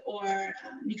Haiti or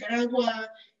Nicaragua,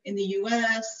 in the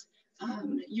US,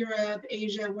 Europe,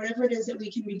 Asia, whatever it is that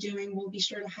we can be doing, we'll be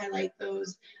sure to highlight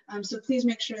those. So please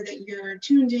make sure that you're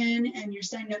tuned in and you're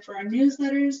signed up for our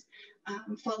newsletters.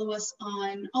 Follow us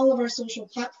on all of our social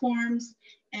platforms.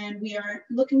 And we are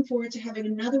looking forward to having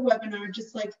another webinar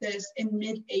just like this in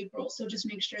mid-April. So just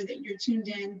make sure that you're tuned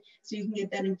in so you can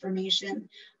get that information.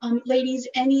 Ladies,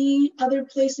 any other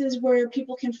places where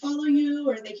people can follow you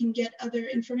or they can get other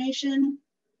information?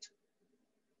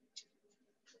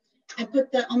 I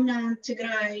put the Omna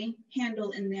Tigray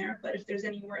handle in there, but if there's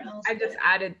anywhere else. I just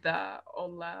added the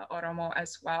Olla Oromo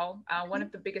as well. One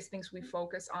of the biggest things we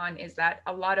focus on is that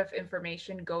a lot of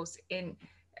information goes in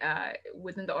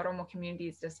within the Oromo community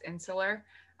is just insular.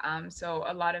 So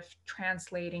a lot of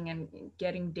translating and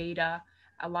getting data,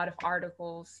 a lot of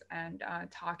articles and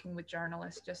talking with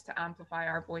journalists just to amplify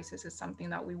our voices is something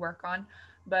that we work on.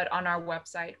 But on our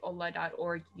website,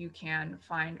 olla.org, you can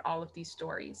find all of these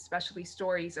stories, especially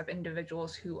stories of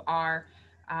individuals who are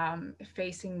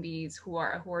facing these, who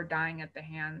are dying at the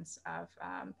hands of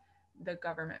the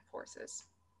government forces.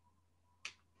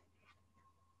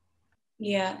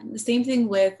 Yeah, the same thing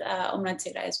with Omna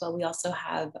Tigray as well. We also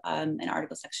have an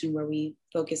article section where we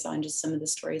focus on just some of the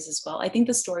stories as well. I think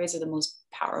the stories are the most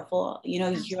powerful. You know,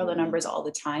 you hear all the numbers all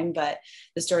the time, but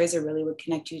the stories are really what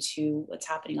connect you to what's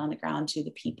happening on the ground, to the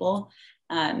people.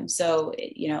 So,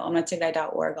 you know,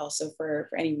 omnatigray.org also for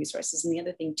any resources. And the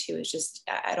other thing too is just,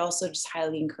 I'd also just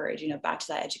highly encourage, you know, back to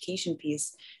that education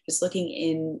piece, just looking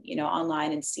in, you know,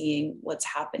 online and seeing what's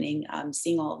happening,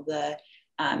 seeing all of the,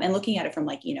 and looking at it from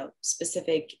like, you know,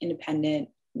 specific independent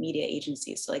media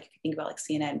agencies. So like if you think about like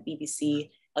CNN,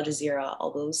 BBC, Al Jazeera,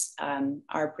 all those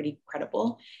are pretty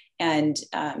credible. And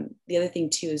the other thing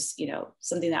too is, you know,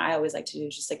 something that I always like to do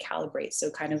is just like calibrate.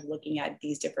 So kind of looking at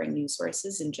these different news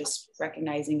sources and just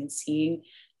recognizing and seeing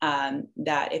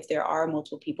that if there are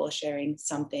multiple people sharing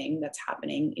something that's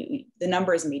happening, the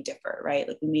numbers may differ, right?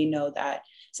 Like we may know that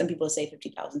some people say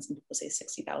 50,000, some people say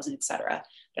 60,000, et cetera.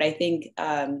 But I think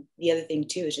the other thing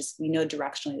too is just we know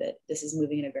directionally that this is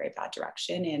moving in a very bad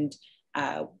direction, and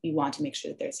we want to make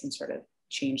sure that there's some sort of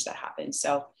change that happens.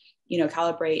 So, you know,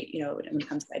 calibrate, you know, when it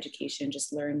comes to education,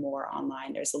 just learn more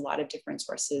online. There's a lot of different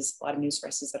sources, a lot of news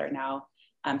sources that are now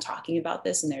talking about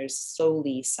this, and there's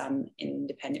solely some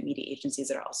independent media agencies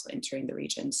that are also entering the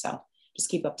region. So just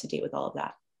keep up to date with all of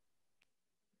that.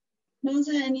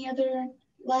 Maza, any other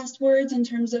last words in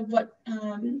terms of what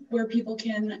where people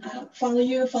can follow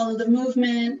you, follow the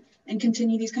movement, and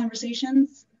continue these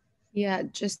conversations? Yeah,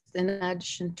 just in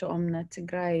addition to Omna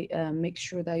Tigray, make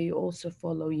sure that you also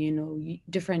follow,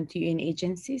 different UN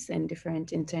agencies and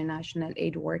different international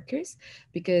aid workers,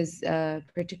 because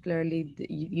particularly the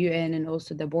UN and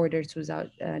also the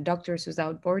Doctors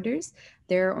Without Borders,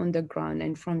 they're on the ground,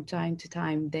 and from time to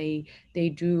time they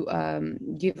do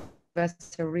give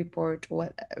us a report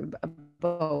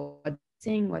about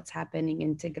what's happening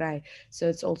in Tigray. So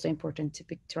it's also important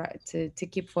to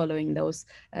keep following those,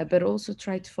 but also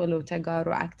try to follow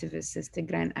Tagaro activists,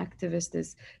 Tigrayan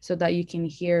activists, so that you can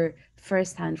hear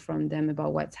firsthand from them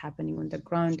about what's happening on the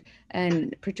ground.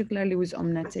 And particularly with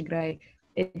Omna Tigray,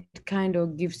 it kind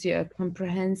of gives you a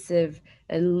comprehensive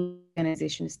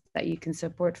organizations that you can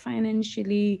support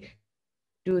financially.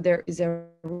 There is a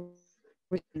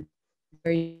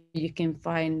where you can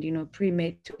find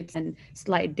pre-made tweets and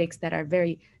slide decks that are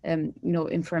very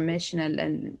informational,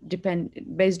 and depend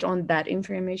based on that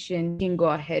information you can go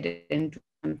ahead and do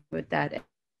something with that and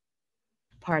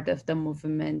part of the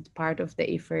movement, part of the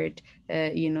effort,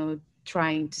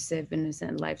 trying to save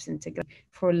innocent lives in Tigray,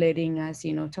 for letting us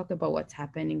talk about what's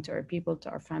happening to our people,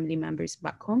 to our family members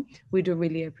back home. We do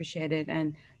really appreciate it,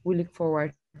 and we look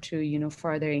forward to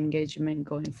further engagement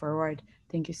going forward.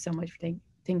 Thank you so much.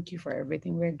 Thank you for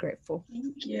everything. We're grateful.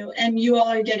 Thank you. And you all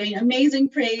are getting amazing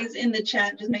praise in the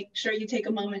chat. Just make sure you take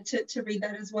a moment to read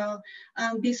that as well.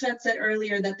 Bisrat said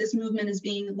earlier that this movement is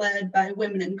being led by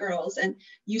women and girls, and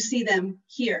you see them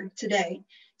here today.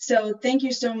 So thank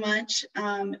you so much.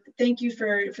 Thank you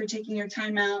for taking your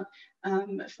time out,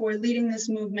 for leading this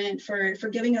movement, for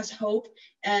giving us hope,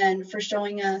 and for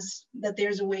showing us that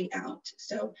there's a way out.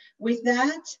 So with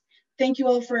that, thank you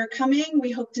all for coming. We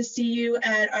hope to see you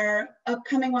at our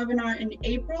upcoming webinar in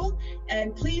April.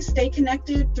 And please stay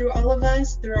connected through all of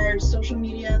us, through our social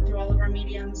media, through all of our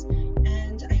mediums.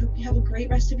 And I hope you have a great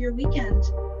rest of your weekend.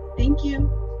 Thank you.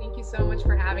 Thank you so much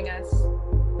for having us.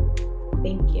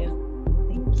 Thank you.